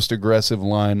the most aggressive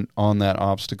line on that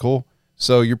obstacle.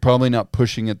 So you're probably not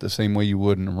pushing it the same way you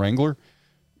would in a Wrangler.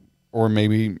 Or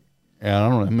maybe, I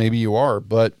don't know, maybe you are,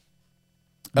 but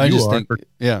I just think,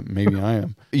 maybe I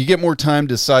am. You get more time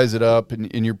to size it up,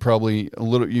 and you're probably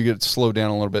you get slowed down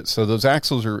a little bit. So those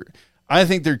axles I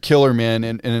think they're killer, man.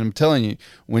 And I'm telling you,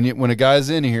 when a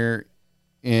guy's in here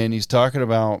and he's talking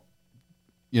about,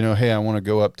 hey, I want to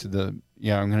go up to I'm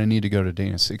going to need to go to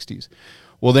Dana 60s.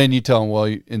 Well, then you tell them,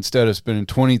 well, instead of spending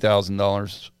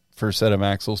 $20,000 for a set of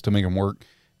axles to make them work,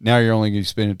 now you're only going to be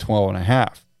spending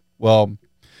 $12,500. Well,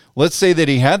 let's say that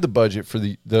he had the budget for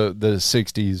the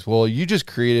 60s. Well, you just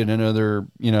created another,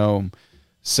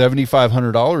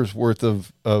 $7,500 worth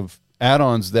of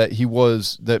add-ons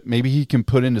that maybe he can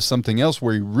put into something else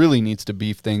where he really needs to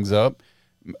beef things up.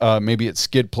 Maybe it's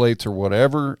skid plates or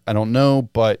whatever. I don't know,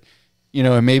 but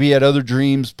and maybe he had other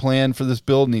dreams planned for this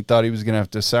build, and he thought he was going to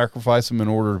have to sacrifice them in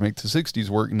order to make the 60s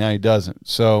work, and now he doesn't.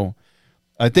 So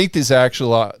I think this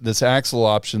axle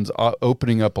option's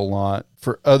opening up a lot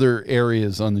for other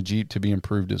areas on the Jeep to be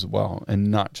improved as well, and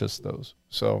not just those.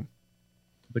 So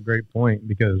that's a great point,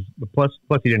 because plus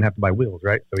he didn't have to buy wheels,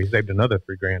 right? So he saved another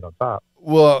 $3,000 on top.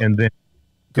 Well, and then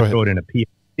you throw it in a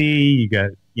PFC.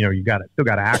 You still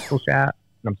got an axle shaft.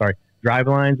 Drive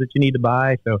lines that you need to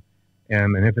buy. So.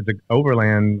 And if it's an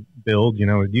overland build,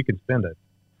 you can spend a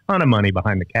ton of money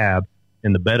behind the cab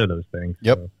in the bed of those things.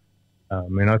 Yep.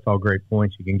 And that's all great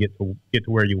points. You can get to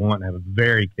where you want and have a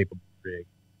very capable rig.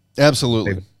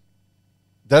 Absolutely.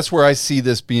 That's where I see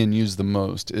this being used the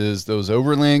most is those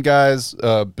overland guys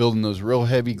building those real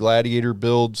heavy Gladiator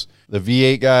builds, the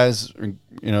V8 guys,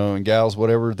 and gals,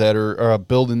 whatever, that are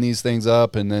building these things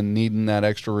up and then needing that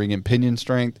extra ring and pinion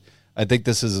strength. I think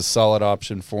this is a solid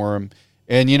option for them.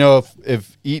 And,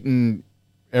 if Eaton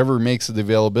ever makes the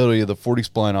availability of the 40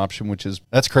 spline option,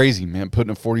 that's crazy, man,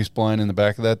 putting a 40 spline in the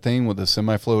back of that thing with a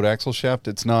semi-float axle shaft,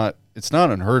 it's not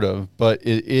unheard of, but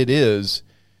it is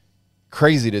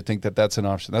crazy to think that that's an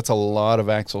option. That's a lot of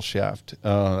axle shaft.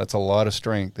 That's a lot of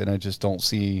strength, and I just don't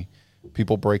see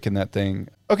people breaking that thing.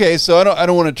 Okay, so I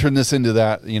don't want to turn this into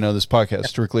that, this podcast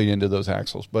strictly into those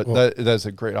axles, but that's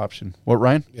a great option. What,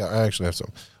 Ryan? Yeah, I actually have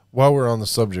some. While we're on the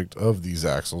subject of these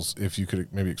axles, if you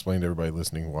could maybe explain to everybody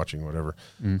listening, watching, whatever,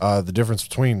 the difference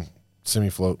between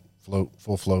semi-float, float,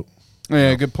 full float.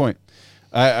 Yeah, good point.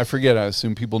 I forget. I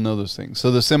assume people know those things.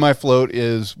 So the semi-float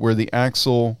is where the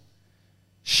axle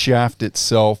shaft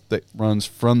itself that runs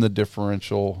from the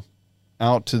differential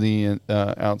out to the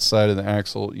outside of the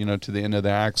axle, to the end of the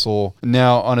axle.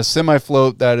 Now, on a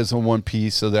semi-float, that is a one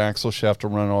piece, so the axle shaft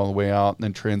will run all the way out and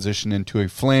then transition into a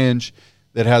flange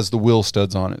that has the wheel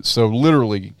studs on it. So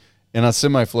literally, in a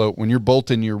semi-float, when you're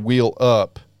bolting your wheel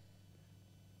up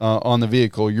on the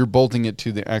vehicle, you're bolting it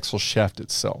to the axle shaft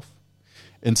itself.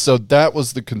 And so that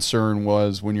was the concern,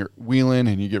 was when you're wheeling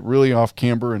and you get really off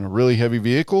camber in a really heavy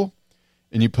vehicle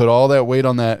and you put all that weight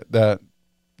on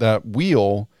that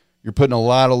wheel, you're putting a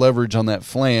lot of leverage on that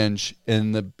flange,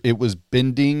 and it was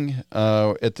bending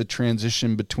at the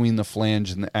transition between the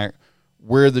flange and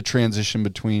where the transition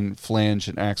between flange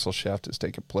and axle shaft is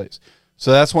taking place.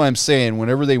 So that's why I'm saying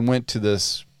whenever they went to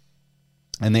this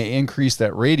and they increased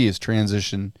that radius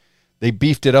transition, they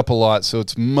beefed it up a lot, so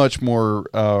it's much more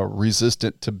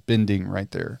resistant to bending right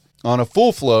there. On a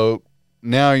full float,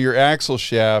 now your axle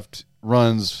shaft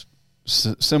runs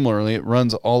similarly. It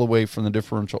runs all the way from the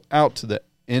differential out to the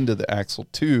end of the axle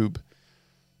tube,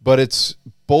 but it's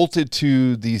bolted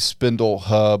to the spindle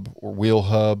hub or wheel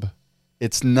hub.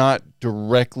 It's not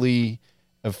directly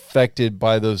affected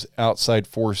by those outside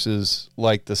forces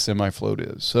like the semi-float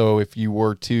is. So if you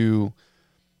were to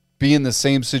be in the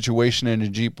same situation in a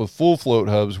Jeep with full float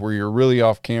hubs where you're really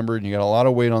off camber and you got a lot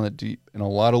of weight on the Jeep and a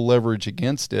lot of leverage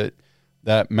against it,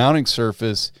 that mounting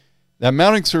surface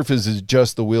is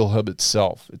just the wheel hub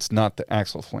itself. It's not the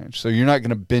axle flange. So you're not going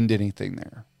to bend anything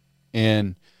there.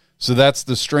 And so that's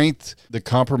the strength. The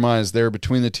compromise there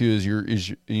between the two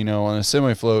is on a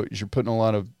semi-float, you're putting a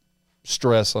lot of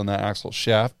stress on that axle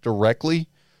shaft directly,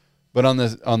 but on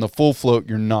the full float,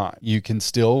 you're not. You can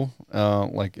still,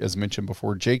 like as mentioned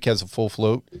before, Jake has a full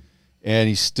float, and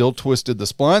he still twisted the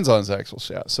splines on his axle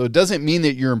shaft. So it doesn't mean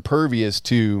that you're impervious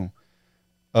to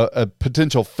a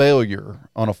potential failure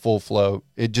on a full float.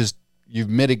 It just, you've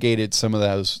mitigated some of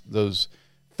those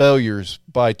failures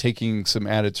by taking some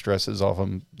added stresses off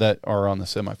them that are on the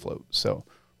semi-float. So,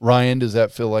 Ryan, does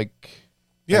that feel like?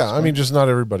 Yeah, I mean, just not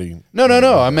everybody. No.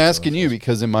 I'm asking you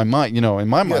because in my mind,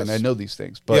 Yes. I know these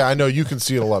things. But yeah, I know you can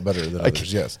see it a lot better than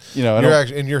others. Yes,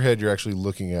 in your head, you're actually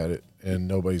looking at it,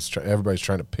 and everybody's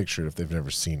trying to picture it if they've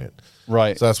never seen it.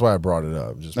 Right. So that's why I brought it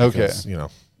up. Just because,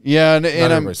 Yeah, and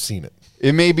everybody's seen it.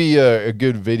 It may be a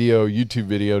good YouTube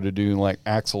video to do like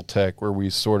Axle Tech, where we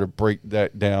sort of break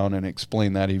that down and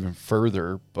explain that even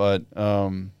further. But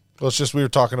well, it's just we were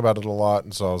talking about it a lot,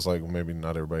 and so I was like, well, maybe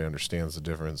not everybody understands the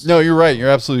difference. No, you're right. You're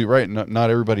absolutely right. Not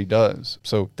everybody does.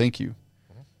 So thank you.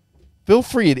 Feel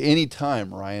free at any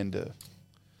time, Ryan, to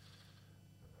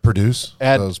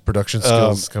add those production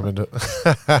skills come into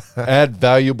add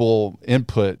valuable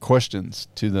input questions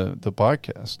to the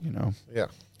podcast. Yeah.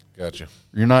 Gotcha.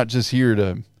 You're not just here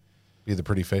to be the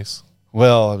pretty face.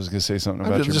 Well, I was going to say something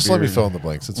about your just beard. let me fill in the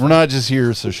blanks. We're not just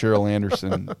here so Cheryl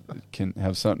Anderson can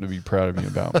have something to be proud of me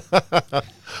about.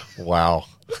 Wow.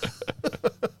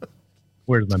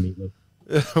 Where's my meatloaf?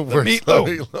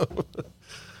 Meatloaf.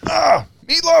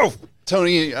 Meatloaf.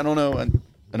 Tony, I don't know.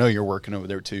 I know you're working over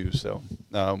there too. So,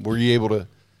 were you able to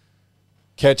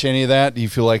catch any of that? Do you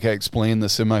feel like I explained the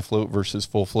semi-float versus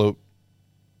full float?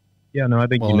 Yeah, no, I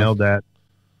think you nailed that.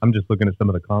 I'm just looking at some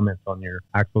of the comments on your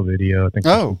actual video. I think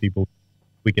there's some people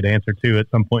we could answer to at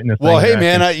some point in this. Well, hey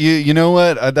man, you know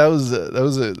what? That's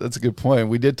a good point.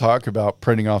 We did talk about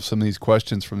printing off some of these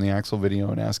questions from the Axle video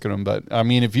and asking them. But I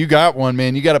mean, if you got one,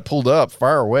 man, you got it pulled up,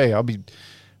 fire away. I'll be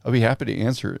happy to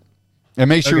answer it, and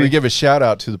make sure we give a shout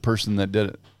out to the person that did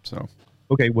it. So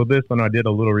okay, well, this one I did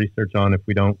a little research on. If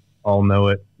we don't all know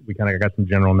it, we kind of got some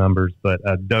general numbers. But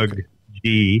Doug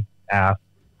G asked,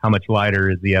 how much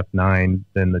lighter is the F9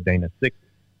 than the Dana 6?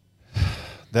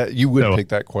 That you would So- pick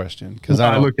that question because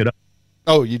I looked it up.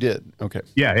 Oh, you did. Okay.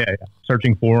 Yeah.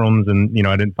 Searching forums, and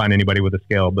I didn't find anybody with a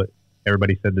scale, but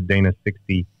everybody said the Dana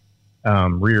 60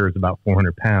 rear is about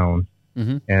 400 pounds,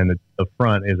 Mhm. and the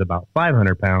front is about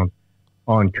 500 pounds.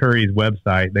 On Curry's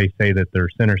website, they say that their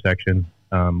center section,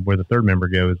 where the third member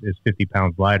goes, is 50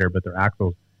 pounds lighter, but their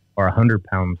axles are 100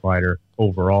 pounds lighter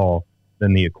overall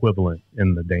than the equivalent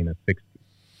in the Dana 60.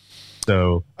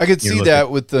 So I could you're see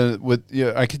looking-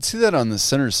 that I could see that on the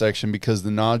center section because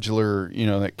the nodular,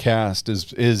 that cast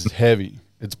is heavy.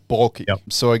 It's bulky. Yep.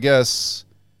 So I guess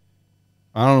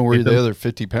I don't know where It's the a- other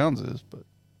 50 pounds is, but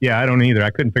Yeah, I don't either.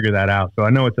 I couldn't figure that out. So I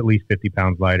know it's at least 50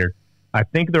 pounds lighter. I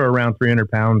think they're around 300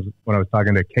 pounds when I was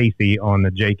talking to Casey on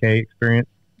the JK experience.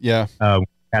 yeah.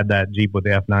 Had that Jeep with the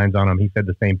F9s on him. He said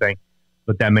the same thing,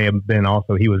 but that may have been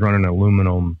also, he was running an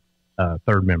aluminum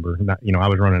third member. Not, I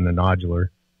was running a nodular.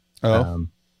 Oh,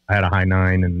 I had a high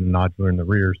 9 and a nodular in the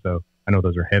rear, so I know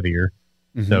those are heavier.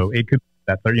 mhm. So it could,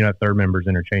 that third member is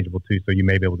interchangeable too, so you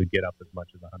may be able to get up as much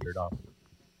as 100 off.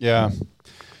 yeah.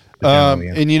 But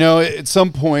generally, And at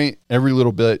some point, every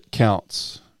little bit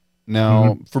counts.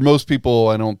 Now, for most people,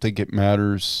 I don't think it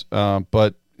matters,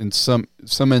 but in some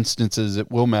instances, it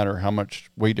will matter how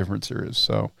much weight difference there is.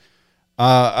 So,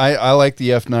 I like the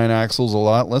F9 axles a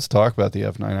lot. Let's talk about the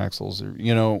F9 axles,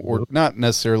 or not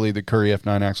necessarily the Curry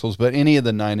F9 axles, but any of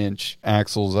the 9-inch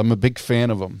axles. I'm a big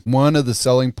fan of them. One of the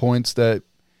selling points that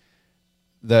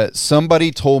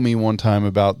somebody told me one time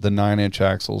about the 9-inch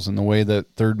axles and the way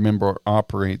that third member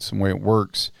operates and the way it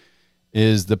works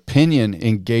is the pinion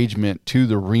engagement to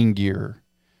the ring gear.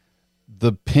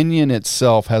 The pinion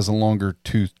itself has a longer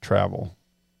tooth travel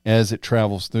as it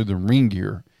travels through the ring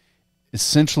gear,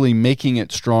 essentially making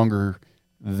it stronger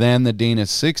than the Dana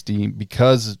 60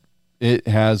 because it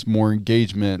has more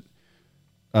engagement,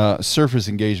 surface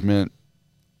engagement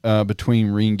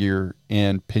between ring gear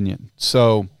and pinion.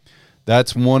 So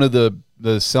that's one of the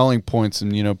selling points,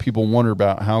 and people wonder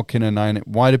about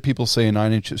why do people say a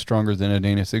 9-inch is stronger than a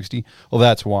Dana 60? Well,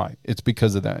 that's why. It's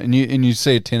because of that, and you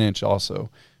say a 10-inch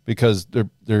also because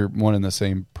they're one and the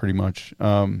same pretty much.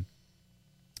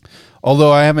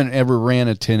 Although I haven't ever ran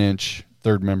a 10-inch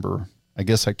third member, I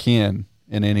guess I can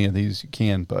in any of these. You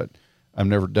can, but I've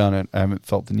never done it. I haven't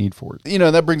felt the need for it.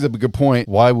 That brings up a good point.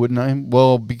 Why wouldn't I?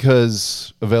 Well,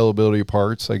 because availability of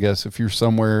parts. I guess if you're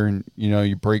somewhere and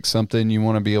you break something, you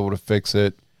want to be able to fix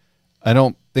it. I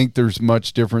don't think there's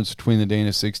much difference between the Dana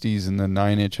 60s and the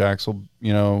 9-inch axle,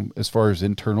 as far as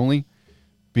internally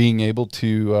being able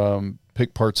to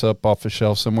pick parts up off the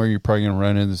shelf somewhere. You're probably going to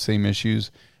run into the same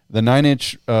issues. The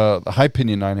 9-inch, the high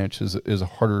pinion 9-inch is a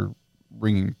harder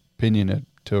ringing pinion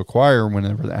to acquire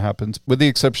whenever that happens, with the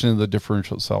exception of the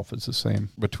differential itself. It's the same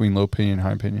between low pinion and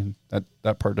high pinion.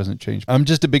 That part doesn't change. I'm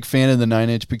just a big fan of the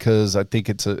 9-inch because I think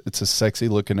it's a sexy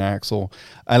looking axle.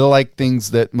 I like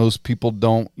things that most people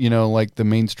don't, like the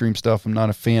mainstream stuff I'm not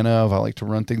a fan of. I like to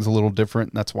run things a little different.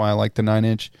 And that's why I like the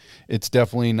 9-inch. It's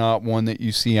definitely not one that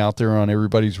you see out there on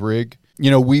everybody's rig.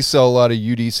 We sell a lot of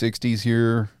UD60s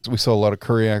here. We sell a lot of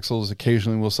Curry axles.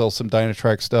 Occasionally we'll sell some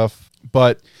Dynatrac stuff,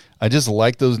 but I just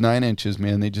like those 9-inches,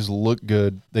 man. They just look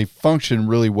good. They function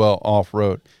really well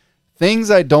off-road. Things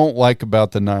I don't like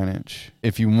about the 9-inch.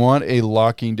 If you want a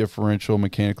locking differential,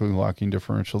 mechanically locking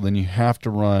differential, then you have to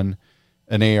run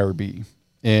an ARB.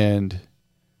 And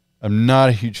I'm not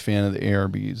a huge fan of the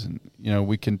ARBs. And,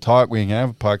 we can have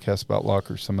a podcast about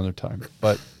lockers some other time.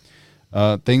 But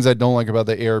things I don't like about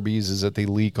the ARBs is that they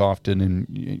leak often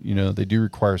and, they do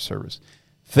require service.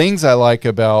 Things I like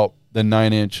about the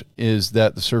 9-inch is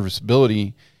that the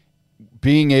serviceability,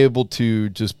 being able to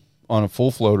just on a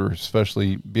full floater,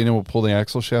 especially being able to pull the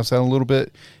axle shafts out a little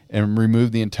bit and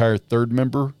remove the entire third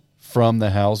member from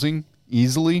the housing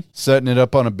easily, setting it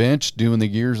up on a bench, doing the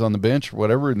gears on the bench or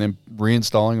whatever, and then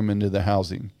reinstalling them into the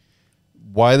housing.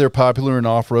 Why they're popular in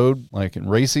off-road, like in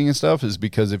racing and stuff, is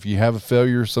because if you have a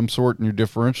failure of some sort in your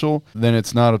differential, then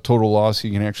it's not a total loss.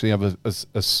 You can actually have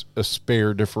a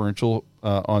spare differential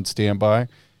on standby.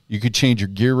 You could change your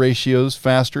gear ratios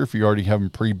faster if you already have them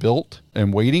pre-built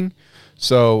and waiting.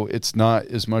 So it's not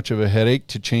as much of a headache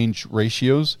to change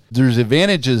ratios. There's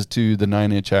advantages to the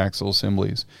 9-inch axle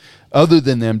assemblies other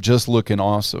than them just looking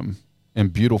awesome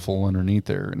and beautiful underneath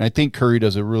there. And I think Curry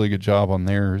does a really good job on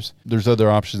theirs. There's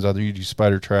other options. Either you do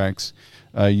spider tracks.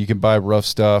 You can buy rough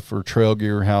stuff or trail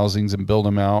gear housings and build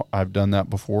them out. I've done that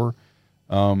before.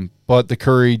 But the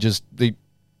Curry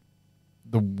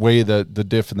the way that the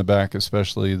diff in the back,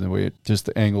 especially the way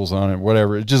the angles on it,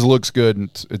 whatever, it just looks good,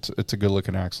 and it's a good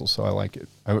looking axle, so I like it.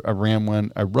 I run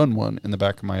one in the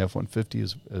back of my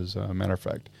F-150 as a matter of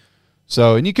fact.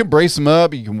 So, and you can brace them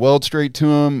up. You can weld straight to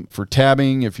them for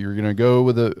tabbing. If you're going to go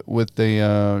with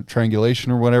a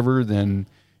triangulation or whatever, then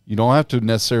you don't have to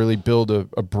necessarily build a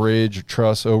bridge or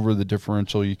truss over the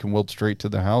differential. You can weld straight to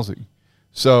the housing.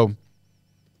 So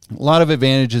a lot of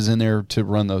advantages in there to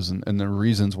run those, and the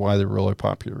reasons why they're really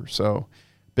popular. So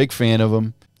big fan of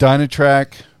them.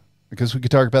 Dynatrac, I guess we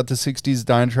could talk about the 60s.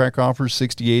 Dynatrac offers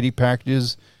 60-80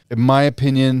 packages. In my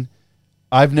opinion,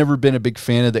 I've never been a big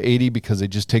fan of the 80 because they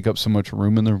just take up so much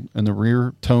room in the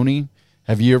rear. Tony,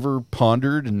 have you ever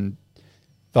pondered and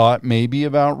thought maybe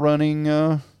about running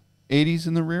 80s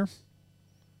in the rear?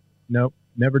 Nope,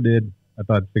 never did. I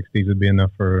thought 60s would be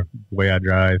enough for the way I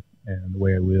drive and the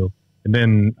way I wheel. And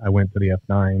then I went to the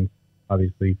F9,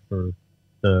 obviously, for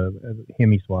the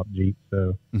Hemi swap Jeep.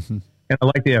 So, and I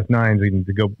like the F9s. Even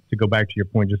to go back to your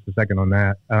point just a second on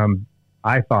that.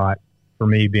 I thought for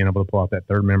me being able to pull out that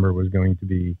third member was going to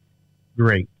be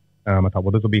great. I thought, well,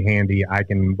 this will be handy. I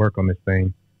can work on this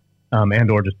thing,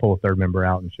 and or just pull a third member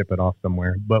out and ship it off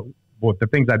somewhere. But the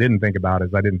things I didn't think about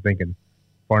is I didn't think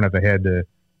far enough ahead to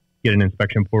get an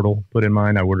inspection portal put in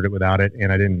mind. I ordered it without it,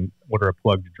 and I didn't order a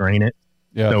plug to drain it.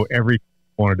 Yeah. So every time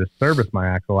I wanted to service my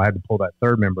axle, I had to pull that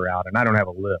third member out, and I don't have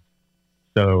a lift.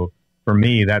 So for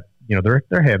me, that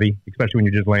they're heavy, especially when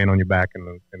you're just laying on your back in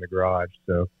the garage.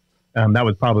 So that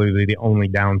was probably the only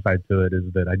downside to it, is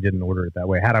that I didn't order it that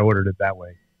way. Had I ordered it that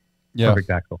way, perfect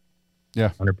axle,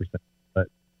 100%. But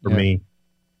for me,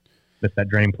 missed that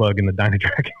drain plug in the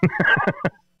Dynatrac.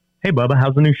 Hey, Bubba,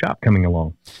 how's the new shop coming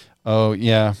along? Oh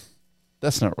yeah,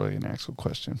 that's not really an actual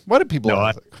question. Why do people?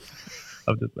 No,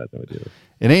 I'm just messing with you.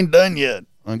 It ain't done yet.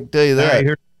 I can tell you that. All right,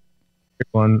 here's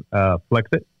one.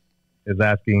 Flexit is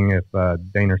asking if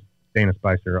Dana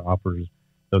Spicer offers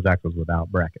those axles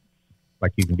without brackets.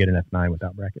 Like you can get an F9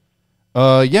 without brackets.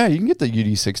 Yeah, you can get the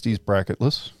UD60s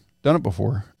bracketless. Done it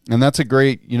before. And that's a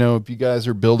great, if you guys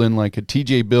are building like a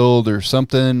TJ build or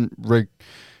something, where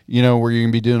you're going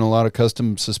to be doing a lot of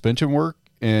custom suspension work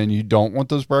and you don't want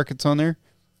those brackets on there,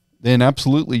 then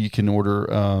absolutely you can order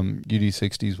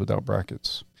UD60s without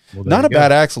brackets. Well, not a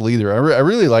bad axle either. I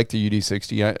really like the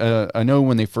UD60. I know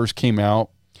when they first came out,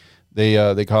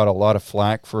 they caught a lot of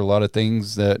flack for a lot of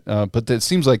things but it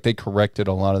seems like they corrected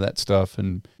a lot of that stuff.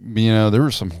 And there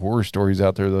were some horror stories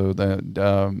out there though, that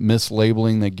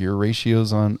mislabeling the gear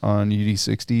ratios on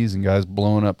UD60s and guys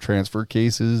blowing up transfer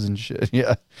cases and shit.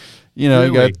 Yeah, really?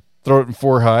 You got to throw it in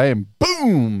 4 high and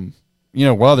boom,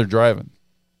 while they're driving.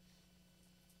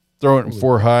 Throw it in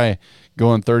 4 high,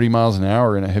 going 30 miles an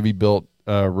hour in a heavy built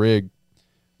rig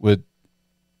with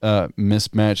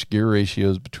mismatched gear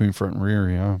ratios between front and rear.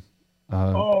 Yeah.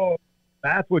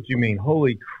 That's what you mean.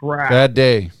 Holy crap. Bad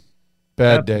day.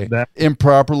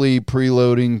 Improperly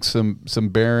preloading some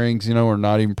bearings, or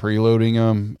not even preloading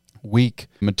them. Weak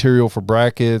material for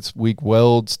brackets, weak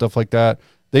weld, stuff like that.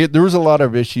 There was a lot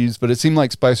of issues, but it seemed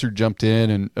like Spicer jumped in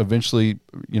and eventually,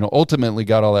 ultimately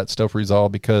got all that stuff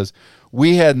resolved because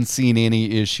we hadn't seen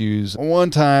any issues.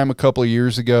 One time a couple of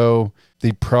years ago,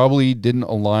 they probably didn't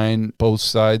align both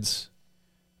sides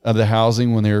of the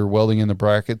housing when they were welding in the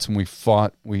brackets, and we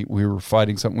were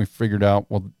fighting something. We figured out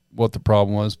what the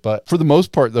problem was. But for the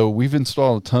most part, though, we've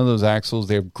installed a ton of those axles.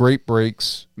 They have great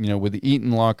brakes, with the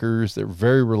Eaton lockers. They're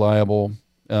very reliable.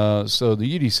 So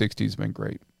the UD60 has been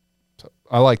great. So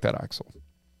I like that axle.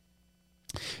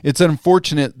 It's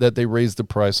unfortunate that they raised the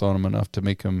price on them enough to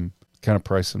make them kind of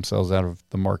price themselves out of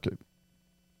the market,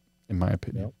 in my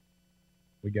opinion. Yep.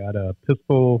 We got a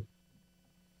Pistol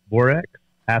Vorex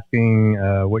asking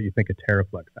what you think of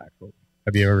Terraflex axles.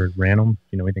 Have you ever ran them? Do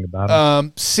you know anything about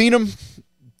them? Seen them.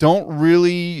 Don't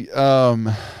really, there's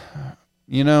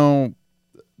going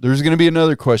to be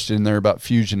another question there about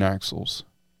Fusion axles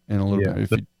in a little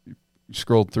bit. If you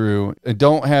scroll through, I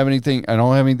don't have anything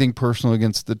personal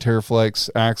against the Terraflex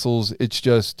axles. It's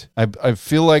just, I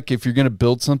feel like if you're going to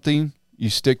build something, you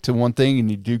stick to one thing and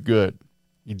you do good.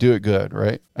 You do it good,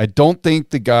 right? I don't think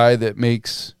the guy that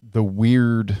makes the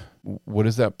weird, what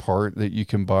is that part that you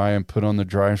can buy and put on the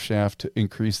drive shaft to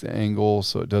increase the angle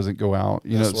so it doesn't go out?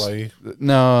 That's on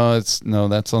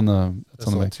the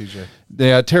TJ.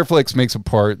 Yeah, Terraflex makes a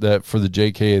part that for the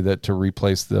JK that to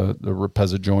replace the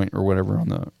Rapezza joint or whatever at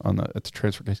the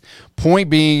transfer case. Point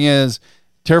being is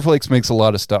Terraflex makes a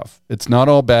lot of stuff. It's not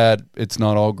all bad. It's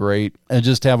not all great. I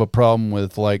just have a problem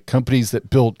with like companies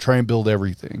that try and build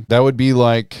everything. That would be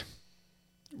like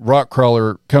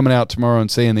Rockcrawler coming out tomorrow and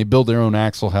saying they build their own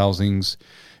axle housings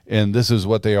and this is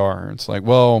what they are. It's like,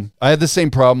 well, I had the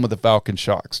same problem with the Falcon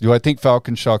shocks. Do I think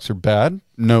Falcon shocks are bad?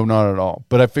 No, not at all.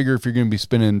 But I figure if you're going to be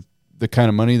spending the kind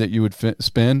of money that you would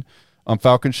spend on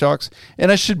Falcon shocks.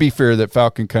 And I should be fair that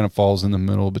Falcon kind of falls in the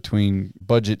middle between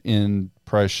budget end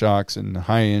price shocks and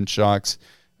high end shocks.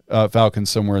 Falcon's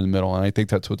somewhere in the middle, and I think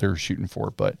that's what they're shooting for.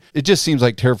 But it just seems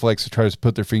like Terraflex tries to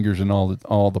put their fingers in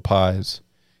all the pies.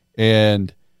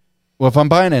 And well, if I'm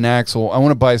buying an axle, I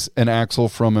want to buy an axle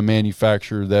from a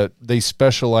manufacturer that they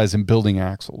specialize in building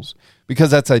axles, because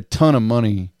that's a ton of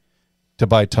money to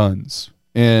buy tons.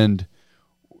 And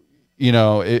you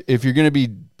know, if you're going to be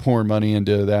pouring money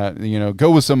into that, you know, go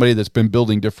with somebody that's been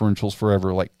building differentials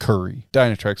forever, like Curry.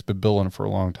 Dynatrack's been building them for a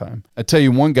long time. I tell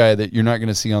you, one guy that you're not going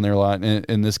to see on there a lot,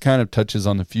 and this kind of touches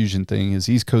on the Fusion thing, is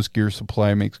East Coast Gear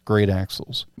Supply makes great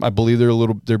axles. I believe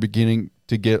they're beginning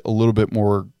to get a little bit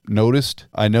more noticed.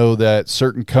 I know that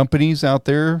certain companies out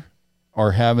there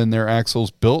are having their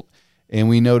axles built, and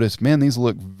we notice, man, these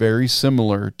look very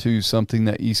similar to something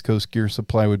that East Coast Gear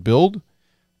Supply would build.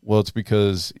 Well, it's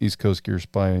because East Coast Gear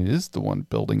Supply is the one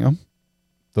building them.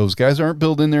 Those guys aren't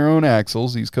building their own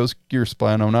axles. East Coast Gear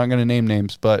Supply, and I'm not going to name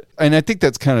names, and I think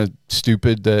that's kind of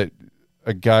stupid that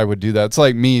a guy would do that. It's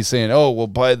like me saying, oh, we'll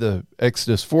buy the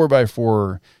Exodus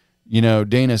 4x4, you know,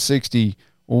 Dana 60.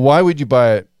 Well, why would you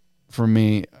buy it from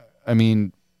me? I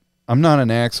mean, I'm not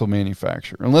an axle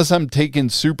manufacturer. Unless I'm taking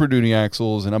Super Duty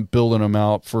axles and I'm building them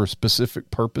out for a specific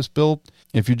purpose build.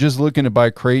 If you're just looking to buy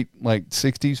crate like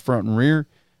 60s front and rear,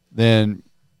 then,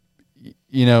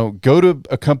 you know, go to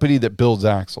a company that builds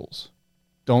axles.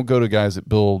 Don't go to guys that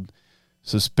build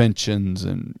suspensions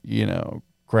and, you know,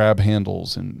 grab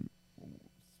handles and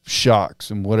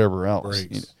shocks and whatever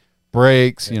else.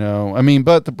 Brakes, you know. I mean,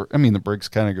 but the brakes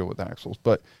kind of go with axles.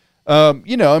 But,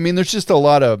 you know, I mean, there's just a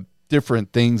lot of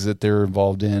different things that they're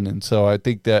involved in. And so I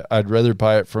think that I'd rather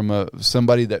buy it from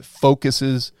somebody that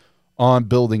focuses on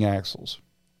building axles.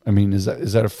 I mean, is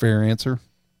that a fair answer?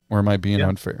 Or am I being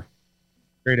unfair?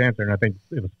 Great answer. And I think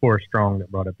it was Forrest Strong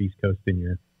that brought up East Coast in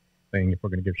your thing, if we're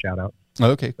going to give shout outs.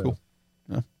 Okay, cool.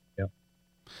 Yeah.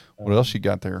 What else you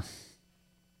got there?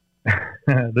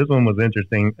 This one was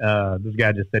interesting. This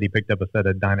guy just said he picked up a set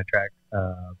of Dynatrack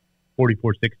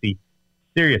 4460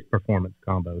 Serious Performance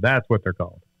Combo. That's what they're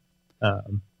called.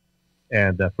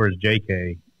 And for his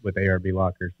JK with ARB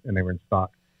lockers, and they were in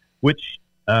stock, which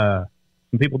some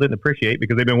people didn't appreciate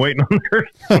because they've been waiting on theirs.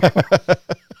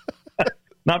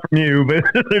 Not from you, but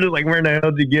they're just like, where the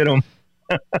hell did you get them?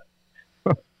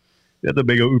 That's a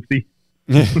big oopsie.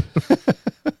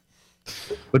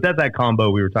 But that's that combo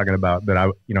we were talking about that I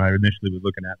initially was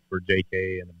looking at for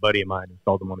JK, and a buddy of mine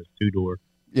installed them on his 2-door.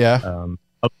 Yeah.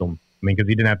 Up them. I mean, because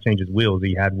he didn't have to change his wheels.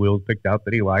 He had wheels picked out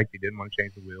that he liked. He didn't want to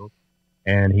change the wheels.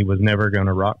 And he was never going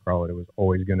to rock crawl it. It was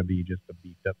always going to be just a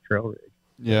beefed up trail rig.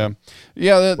 Yeah.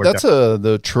 Yeah, that's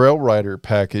the Trail Rider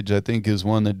package, I think, is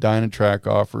one that Dynatrack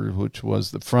offered, which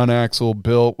was the front axle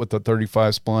built with a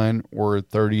 35 spline or a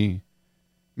 30.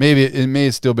 Maybe it may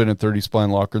have still been a 30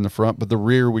 spline locker in the front, but the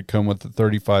rear would come with a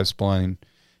 35 spline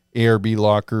ARB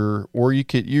locker, or you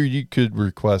could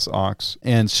request aux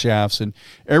and shafts and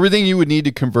everything you would need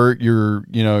to convert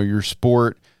your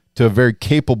sport to a very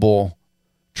capable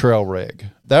trail rig.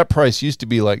 That price used to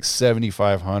be like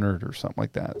 $7,500 or something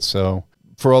like that. So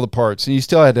for all the parts, and you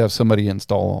still had to have somebody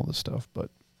install all this stuff, but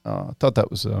I thought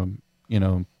that was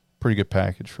pretty good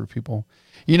package for people.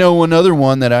 You know, another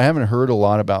one that I haven't heard a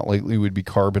lot about lately would be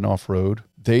Carbon Off-Road.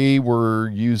 They were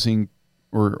using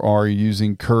or are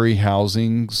using Curry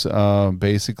housings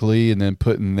basically, and then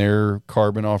putting their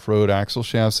Carbon Off-Road axle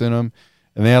shafts in them,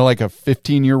 and they had like a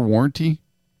 15-year warranty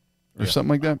or something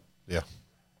like that. Yeah.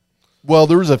 Well,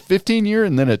 there was a 15-year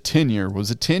and then a 10-year.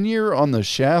 Was it 10-year on the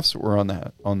shafts or on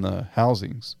the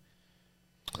housings,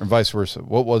 or vice versa?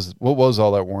 What was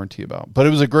all that warranty about? But it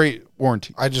was a great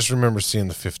warranty. I just remember seeing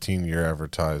the 15-year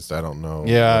advertised. I don't know.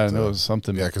 Yeah, I know it was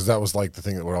something. Yeah, because that was like the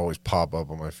thing that would always pop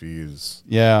up on my feeds.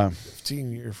 Yeah,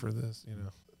 15-year for this. You know.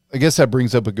 I guess that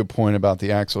brings up a good point about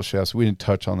the axle shafts. We didn't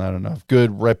touch on that enough.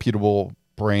 Good, reputable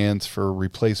brands for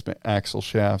replacement axle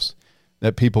shafts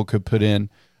that people could put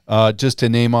in. Just to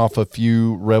name off a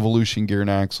few, Revolution Gear and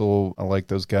Axle. I like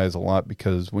those guys a lot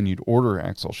because when you'd order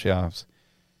axle shafts,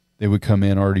 they would come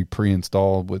in already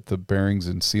pre-installed with the bearings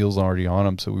and seals already on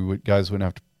them, so guys wouldn't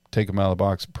have to take them out of the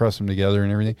box and press them together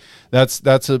and everything. That's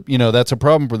a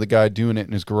problem for the guy doing it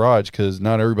in his garage, because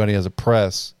not everybody has a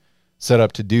press set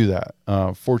up to do that.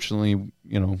 Fortunately,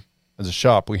 as a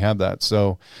shop, we have that,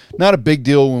 so not a big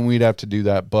deal when we'd have to do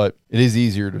that, but it is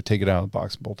easier to take it out of the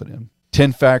box and bolt it in.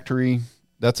 10 Factory.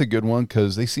 That's a good one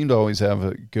because they seem to always have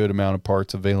a good amount of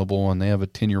parts available, and they have a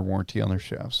 10-year warranty on their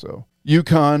shafts. So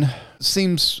Yukon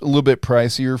seems a little bit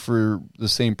pricier for the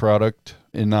same product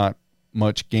and not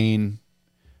much gain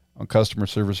on customer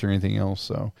service or anything else.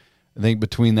 So I think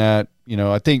between that,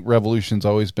 I think Revolution's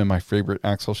always been my favorite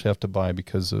axle shaft to buy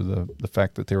because of the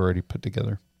fact that they're already put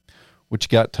together. What you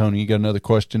got, Tony? You got another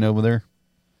question over there?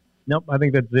 Nope, I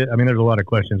think that's it. I mean, there's a lot of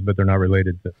questions, but they're not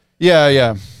related to.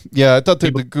 Yeah. I thought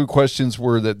that the good questions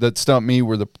were that stumped me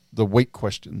were the weight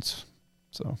questions.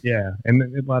 So yeah, and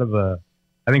a lot of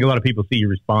I think a lot of people see you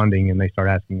responding and they start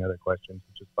asking other questions,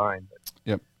 which is fine. But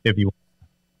yep. If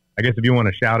you want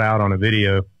to shout out on a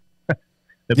video, that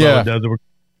probably does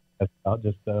it. I'll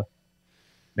just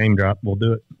name drop. We'll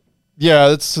do it. Yeah,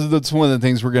 that's one of the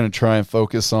things we're going to try and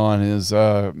focus on is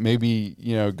maybe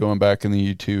going back in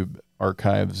the YouTube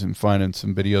archives and finding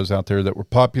some videos out there that were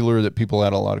popular that people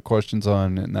had a lot of questions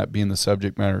on, and that being the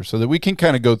subject matter, so that we can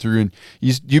kind of go through and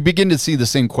you begin to see the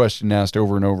same question asked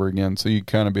over and over again. So you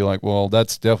kind of be like, well,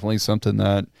 that's definitely something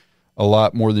that a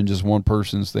lot more than just one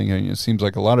person's thinking. It seems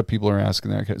like a lot of people are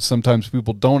asking that. Sometimes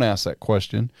people don't ask that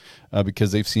question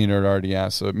because they've seen it already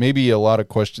asked. So maybe a lot of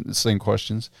the same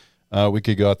questions. We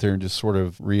could go out there and just sort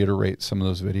of reiterate some of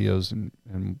those videos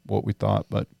and what we thought.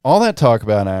 But all that talk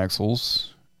about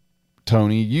axles,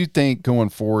 Tony, you think going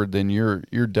forward, then you're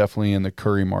definitely in the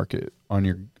Currie market on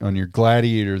your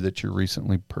Gladiator that you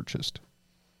recently purchased.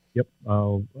 Yep.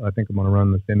 I think I'm going to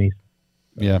run the semis.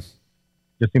 Yeah.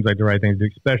 Just seems like the right thing to do,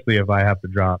 especially if I have to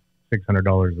drop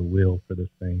 $600 a wheel for this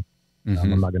thing.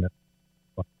 Mm-hmm. I'm not going to.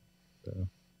 So.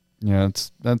 Yeah,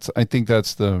 I think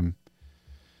that's the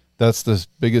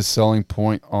biggest selling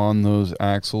point on those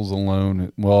axles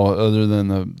alone. Well, other than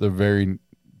the very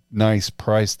nice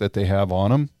price that they have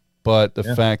on them, but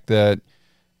the fact that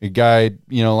a guy,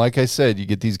 like I said, you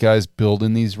get these guys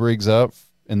building these rigs up,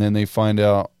 and then they find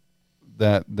out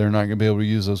that they're not going to be able to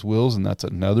use those wheels, and that's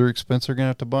another expense they're going to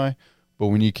have to buy. But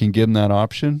when you can give them that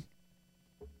option,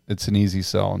 it's an easy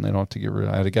sell, and they don't have to get rid of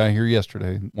it. I had a guy here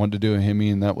yesterday wanted to do a Hemi,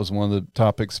 and that was one of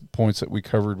the points that we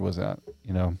covered was that,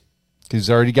 because he's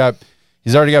already got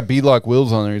beadlock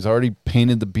wheels on there. He's already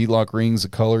painted the beadlock rings the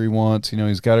color he wants.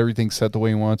 He's got everything set the way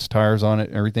he wants, tires on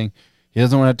it, everything. He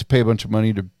doesn't want to have to pay a bunch of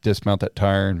money to dismount that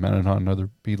tire and mount it on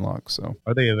another beadlock. So,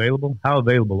 are they available? How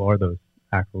available are those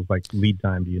axles? Like lead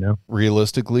time, do you know?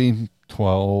 Realistically,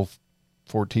 12,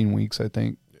 14 weeks, I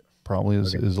think. Probably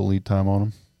is a lead time on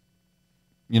them.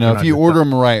 If you order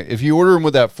them right, if you order them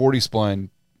with that 40 spline,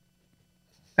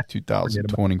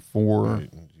 2024.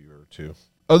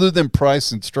 Other than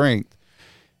price and strength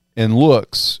and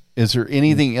looks, is there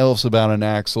anything else about an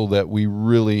axle that we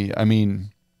really?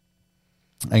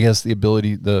 I guess the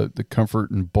ability, the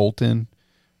comfort and bolt in.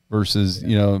 Versus,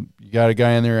 you got a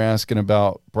guy in there asking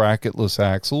about bracketless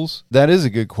axles. That is a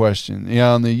good question. Yeah,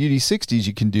 on the UD60s,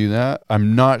 you can do that.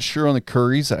 I'm not sure on the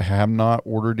Curries. I have not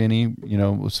ordered any,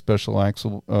 with special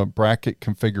axle bracket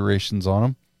configurations on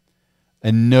them.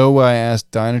 And no, I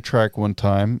asked Dynatrac one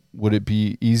time, would it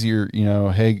be easier,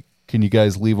 hey, can you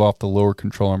guys leave off the lower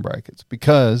control arm brackets?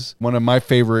 Because one of my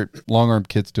favorite long arm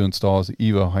kits to install is the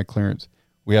Evo high clearance.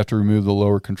 We have to remove the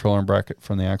lower control arm bracket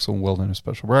from the axle and weld in a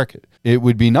special bracket. It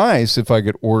would be nice if I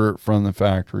could order it from the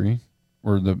factory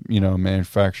or the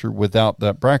manufacturer without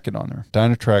that bracket on there.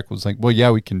 Dynatrac was like, well, yeah,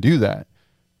 we can do that.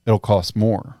 It'll cost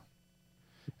more.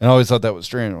 And I always thought that was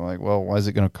strange. I'm like, well, why is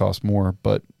it going to cost more?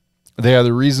 But they have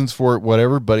the reasons for it,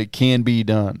 whatever, but it can be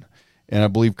done. And I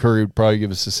believe Currie would probably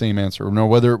give us the same answer. No,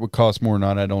 whether it would cost more or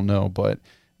not, I don't know. But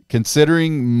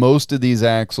considering most of these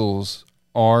axles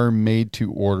are made to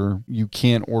order, you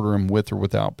can't order them with or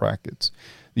without brackets.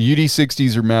 The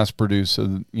UD60s are mass produced,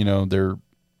 so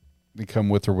they come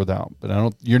with or without.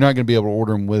 But you're not going to be able to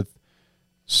order them with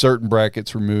certain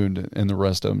brackets removed and the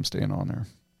rest of them staying on there.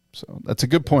 So that's a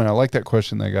good point. I like that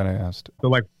question that got asked. So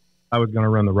like I was going to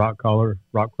run the rock crawler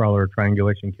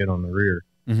triangulation kit on the rear.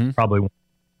 Mm-hmm. Probably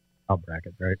without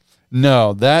brackets, right?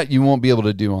 No, that you won't be able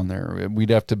to do on there. We'd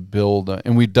have to build,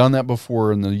 and we've done that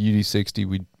before in the UD60.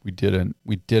 We did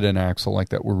an axle like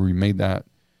that where we made that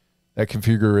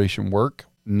configuration work.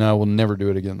 No, we'll never do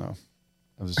it again though.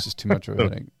 It was just too much of a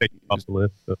headache. Pain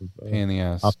in the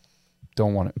ass.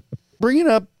 Don't want it. Bringing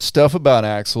up stuff about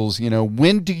axles,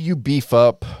 when do you beef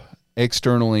up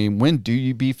externally? When do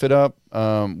you beef it up?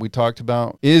 We talked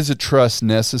about, is a truss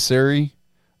necessary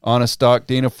on a stock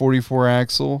Dana 44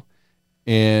 axle?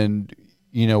 And,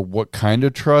 what kind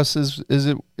of truss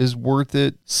is worth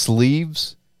it?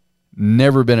 Sleeves?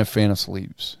 Never been a fan of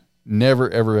sleeves. Never,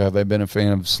 ever have I been a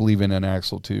fan of sleeving an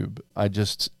axle tube.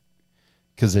 Because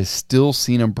I still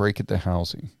seen them break at the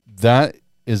housing. That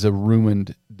is a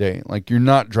ruined day. Like, you're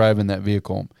not driving that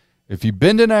vehicle. If you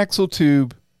bend an axle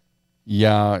tube,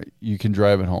 yeah, you can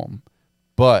drive it home.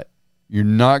 But you're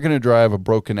not going to drive a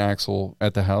broken axle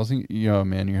at the housing.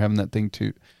 Man, you're having that thing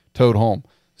towed home.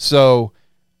 So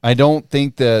I don't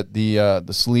think that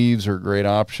the sleeves are a great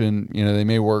option. You know, they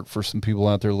may work for some people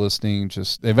out there listening.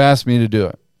 Just they've asked me to do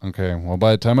it. Okay, well,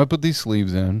 by the time I put these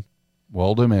sleeves in,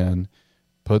 weld them in,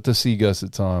 put the sea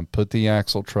gussets on, put the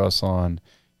axle truss on,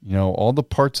 you know, all the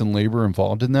parts and labor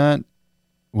involved in that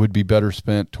would be better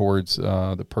spent towards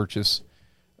the purchase.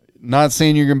 Not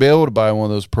saying you're going to be able to buy one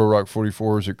of those Pro Rock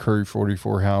 44s or Curry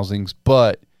 44 housings,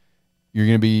 but you're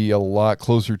going to be a lot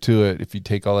closer to it if you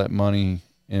take all that money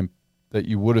and that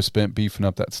you would have spent beefing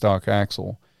up that stock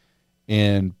axle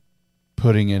and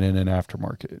putting it in an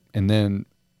aftermarket. And then,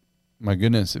 my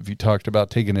goodness, if you talked about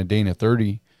taking a Dana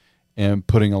 30 and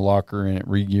putting a locker in it,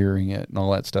 re-gearing it, and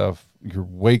all that stuff, you're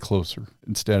way closer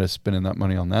instead of spending that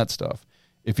money on that stuff.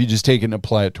 If you just take it and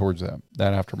apply it towards that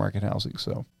aftermarket housing.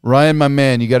 So, Ryan, my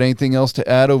man, you got anything else to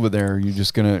add over there? Or are you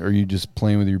just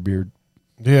playing with your beard?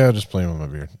 Yeah, just playing with my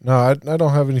beard. No, I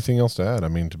don't have anything else to add. I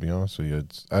mean, to be honest with you,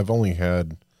 I've only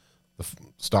had the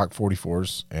stock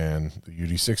 44s and the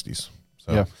UD60s.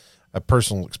 So, yeah. A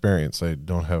personal experience. I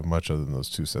don't have much other than those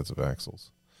two sets of axles.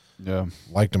 Yeah.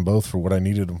 Liked them both for what I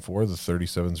needed them for. The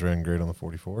 37s ran great on the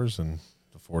 44s, and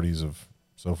the 40s have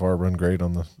so far run great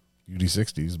on the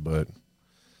UD60s. But,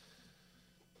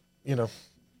 you know,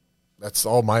 that's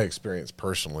all my experience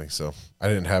personally. So I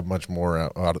didn't have much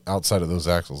more outside of those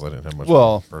axles. I didn't have much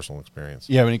more personal experience.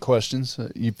 You have any questions?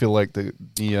 You feel like the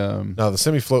No, the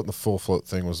semi-float and the full float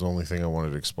thing was the only thing I wanted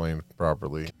to explain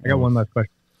properly. I got one last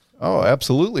question. Oh,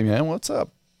 absolutely, man. What's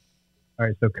up? All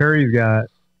right, so Curry's got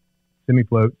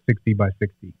semi-float 60 by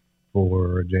 60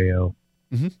 for JL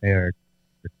or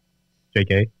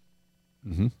JK.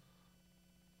 Mm-hmm.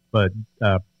 But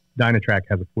Dynatrac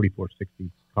has a 4460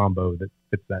 combo that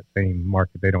fits that same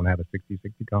market. They don't have a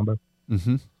 60-60 combo.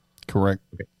 Mm-hmm. Correct.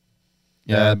 Okay.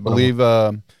 Yeah, I believe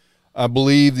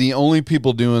the only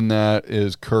people doing that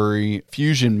is Curry.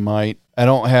 Fusion might. I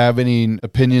don't have any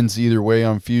opinions either way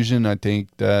on Fusion. I think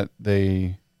that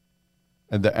the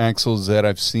axles that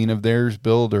I've seen of theirs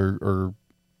build are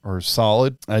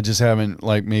solid. I just haven't,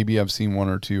 like, maybe I've seen one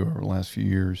or two over the last few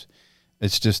years.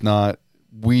 It's just not,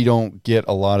 we don't get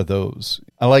a lot of those.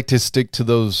 I like to stick to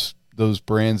those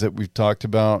brands that we've talked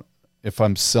about. If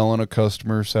I'm selling a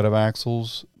customer set of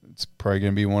axles, it's probably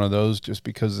going to be one of those, just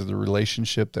because of the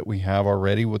relationship that we have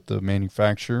already with the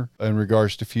manufacturer in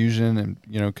regards to Fusion. And,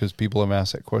 you know, because people have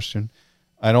asked that question.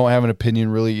 I don't have an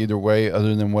opinion really either way,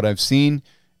 other than what I've seen.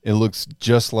 It looks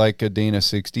just like a Dana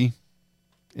 60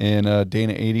 and a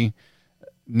Dana 80.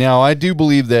 Now, I do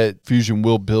believe that Fusion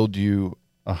will build you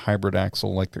a hybrid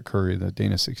axle like the Curry, the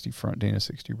Dana 60 front, Dana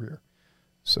 60 rear.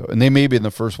 So, and they may be the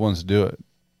first ones to do it.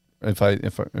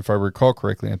 If I recall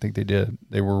correctly, I think they did.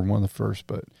 They were one of the first,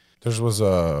 but theirs was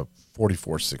a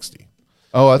 4460.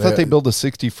 Oh, I thought they built a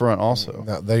 60 front also.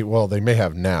 They may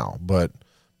have now, but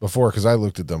before, because I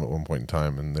looked at them at one point in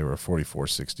time, and they were a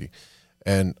 4460.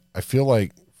 And I feel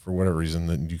like, for whatever reason,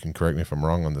 then you can correct me if I'm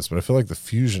wrong on this, but I feel like the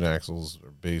Fusion axles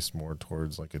are based more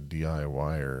towards like a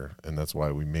DIYer, and that's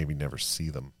why we maybe never see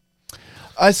them.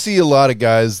 I see a lot of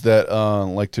guys that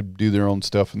like to do their own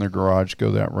stuff in their garage,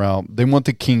 go that route. They want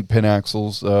the Kingpin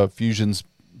axles. Fusion's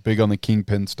big on the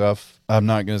Kingpin stuff. I'm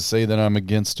not going to say that I'm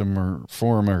against them or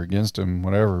for them or against them,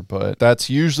 whatever, but that's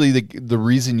usually the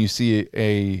reason you see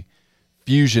a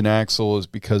Fusion axle is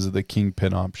because of the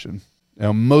Kingpin option.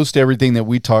 Now, most everything that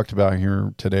we talked about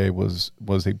here today was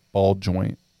a ball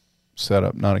joint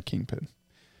setup, not a Kingpin.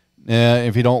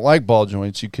 If you don't like ball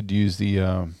joints, you could use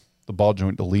the ball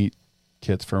joint delete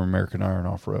kits from American Iron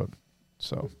Off-Road.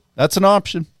 So that's an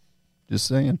option. Just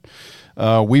saying.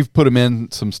 We've put them in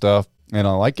some stuff, and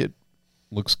I like it.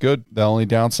 Looks good. The only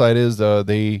downside is I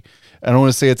don't want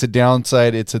to say it's a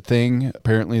downside. It's a thing.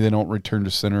 Apparently, they don't return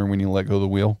to center when you let go of the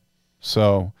wheel.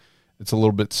 So it's a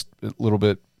little bit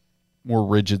more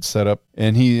rigid setup.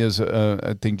 And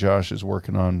I think Josh is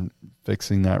working on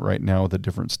fixing that right now with a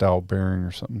different style bearing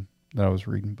or something that I was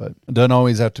reading. But it doesn't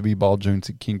always have to be ball joints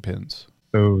and Kingpins.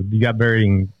 So you got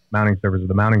varying mounting surfaces.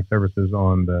 The mounting surfaces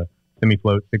on the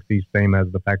semi-float 60s same as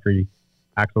the factory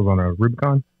axles on a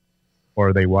Rubicon, or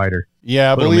are they wider?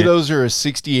 Yeah, I believe those are a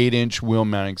 68-inch wheel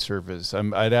mounting surface.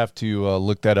 I'd have to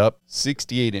look that up.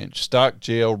 68-inch stock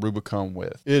JL Rubicon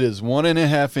width. It is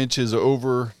 1.5 inches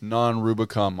over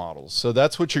non-Rubicon models. So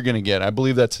that's what you're going to get. I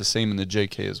believe that's the same in the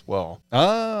JK as well.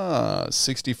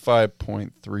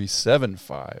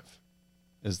 65.375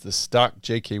 is the stock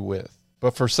JK width.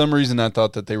 But for some reason, I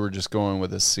thought that they were just going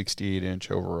with a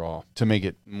 68-inch overall to make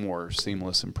it more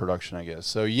seamless in production, I guess.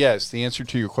 So, yes, the answer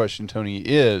to your question, Tony,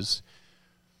 is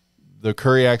the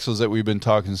Curry axles that we've been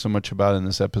talking so much about in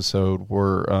this episode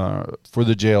were for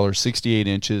the JL are 68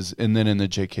 inches, and then in the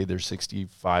JK they're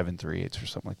 65 and 3/8 or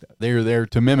something like that. They're there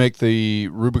to mimic the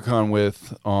Rubicon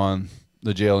width on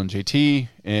the JL and JT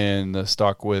and the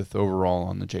stock width overall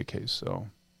on the JK. So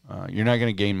you're not going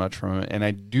to gain much from it, and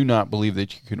I do not believe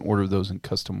that you can order those in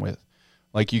custom width.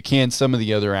 Like you can some of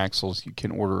the other axles you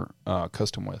can order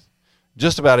custom width.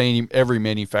 Just about every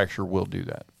manufacturer will do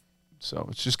that. So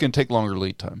it's just going to take longer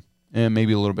lead time and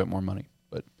maybe a little bit more money,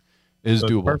 but it is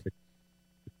doable. Perfect.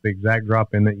 It's the exact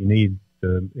drop in that you need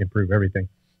to improve everything.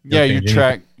 Yeah,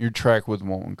 your track width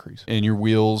won't increase, and your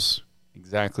wheels,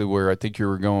 exactly where I think you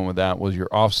were going with that was your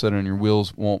offset on your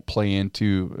wheels won't play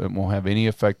into, it won't have any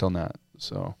effect on that.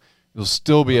 So you'll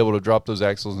still be able to drop those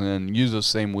axles and then use those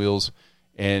same wheels,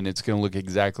 and it's going to look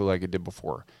exactly like it did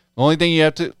before. The only thing you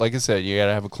have to, like I said, you got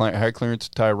to have a high clearance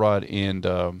tie rod and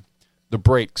the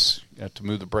brakes. You have to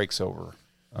move the brakes over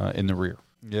in the rear.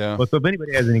 Yeah. Well, so if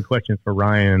anybody has any questions for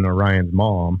Ryan or Ryan's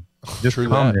mom, just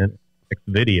comment next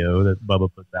video that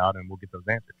Bubba puts out, and we'll get those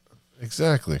answered.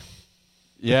 Exactly.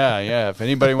 Yeah. If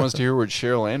anybody wants to hear what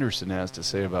Cheryl Anderson has to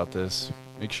say about this,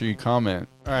 make sure you comment.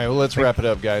 All right, well, let's wrap it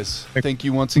up, guys. Thank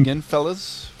you once again,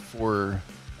 fellas, for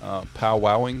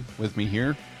powwowing with me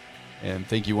here. And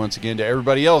thank you once again to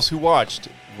everybody else who watched.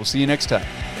 We'll see you next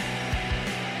time.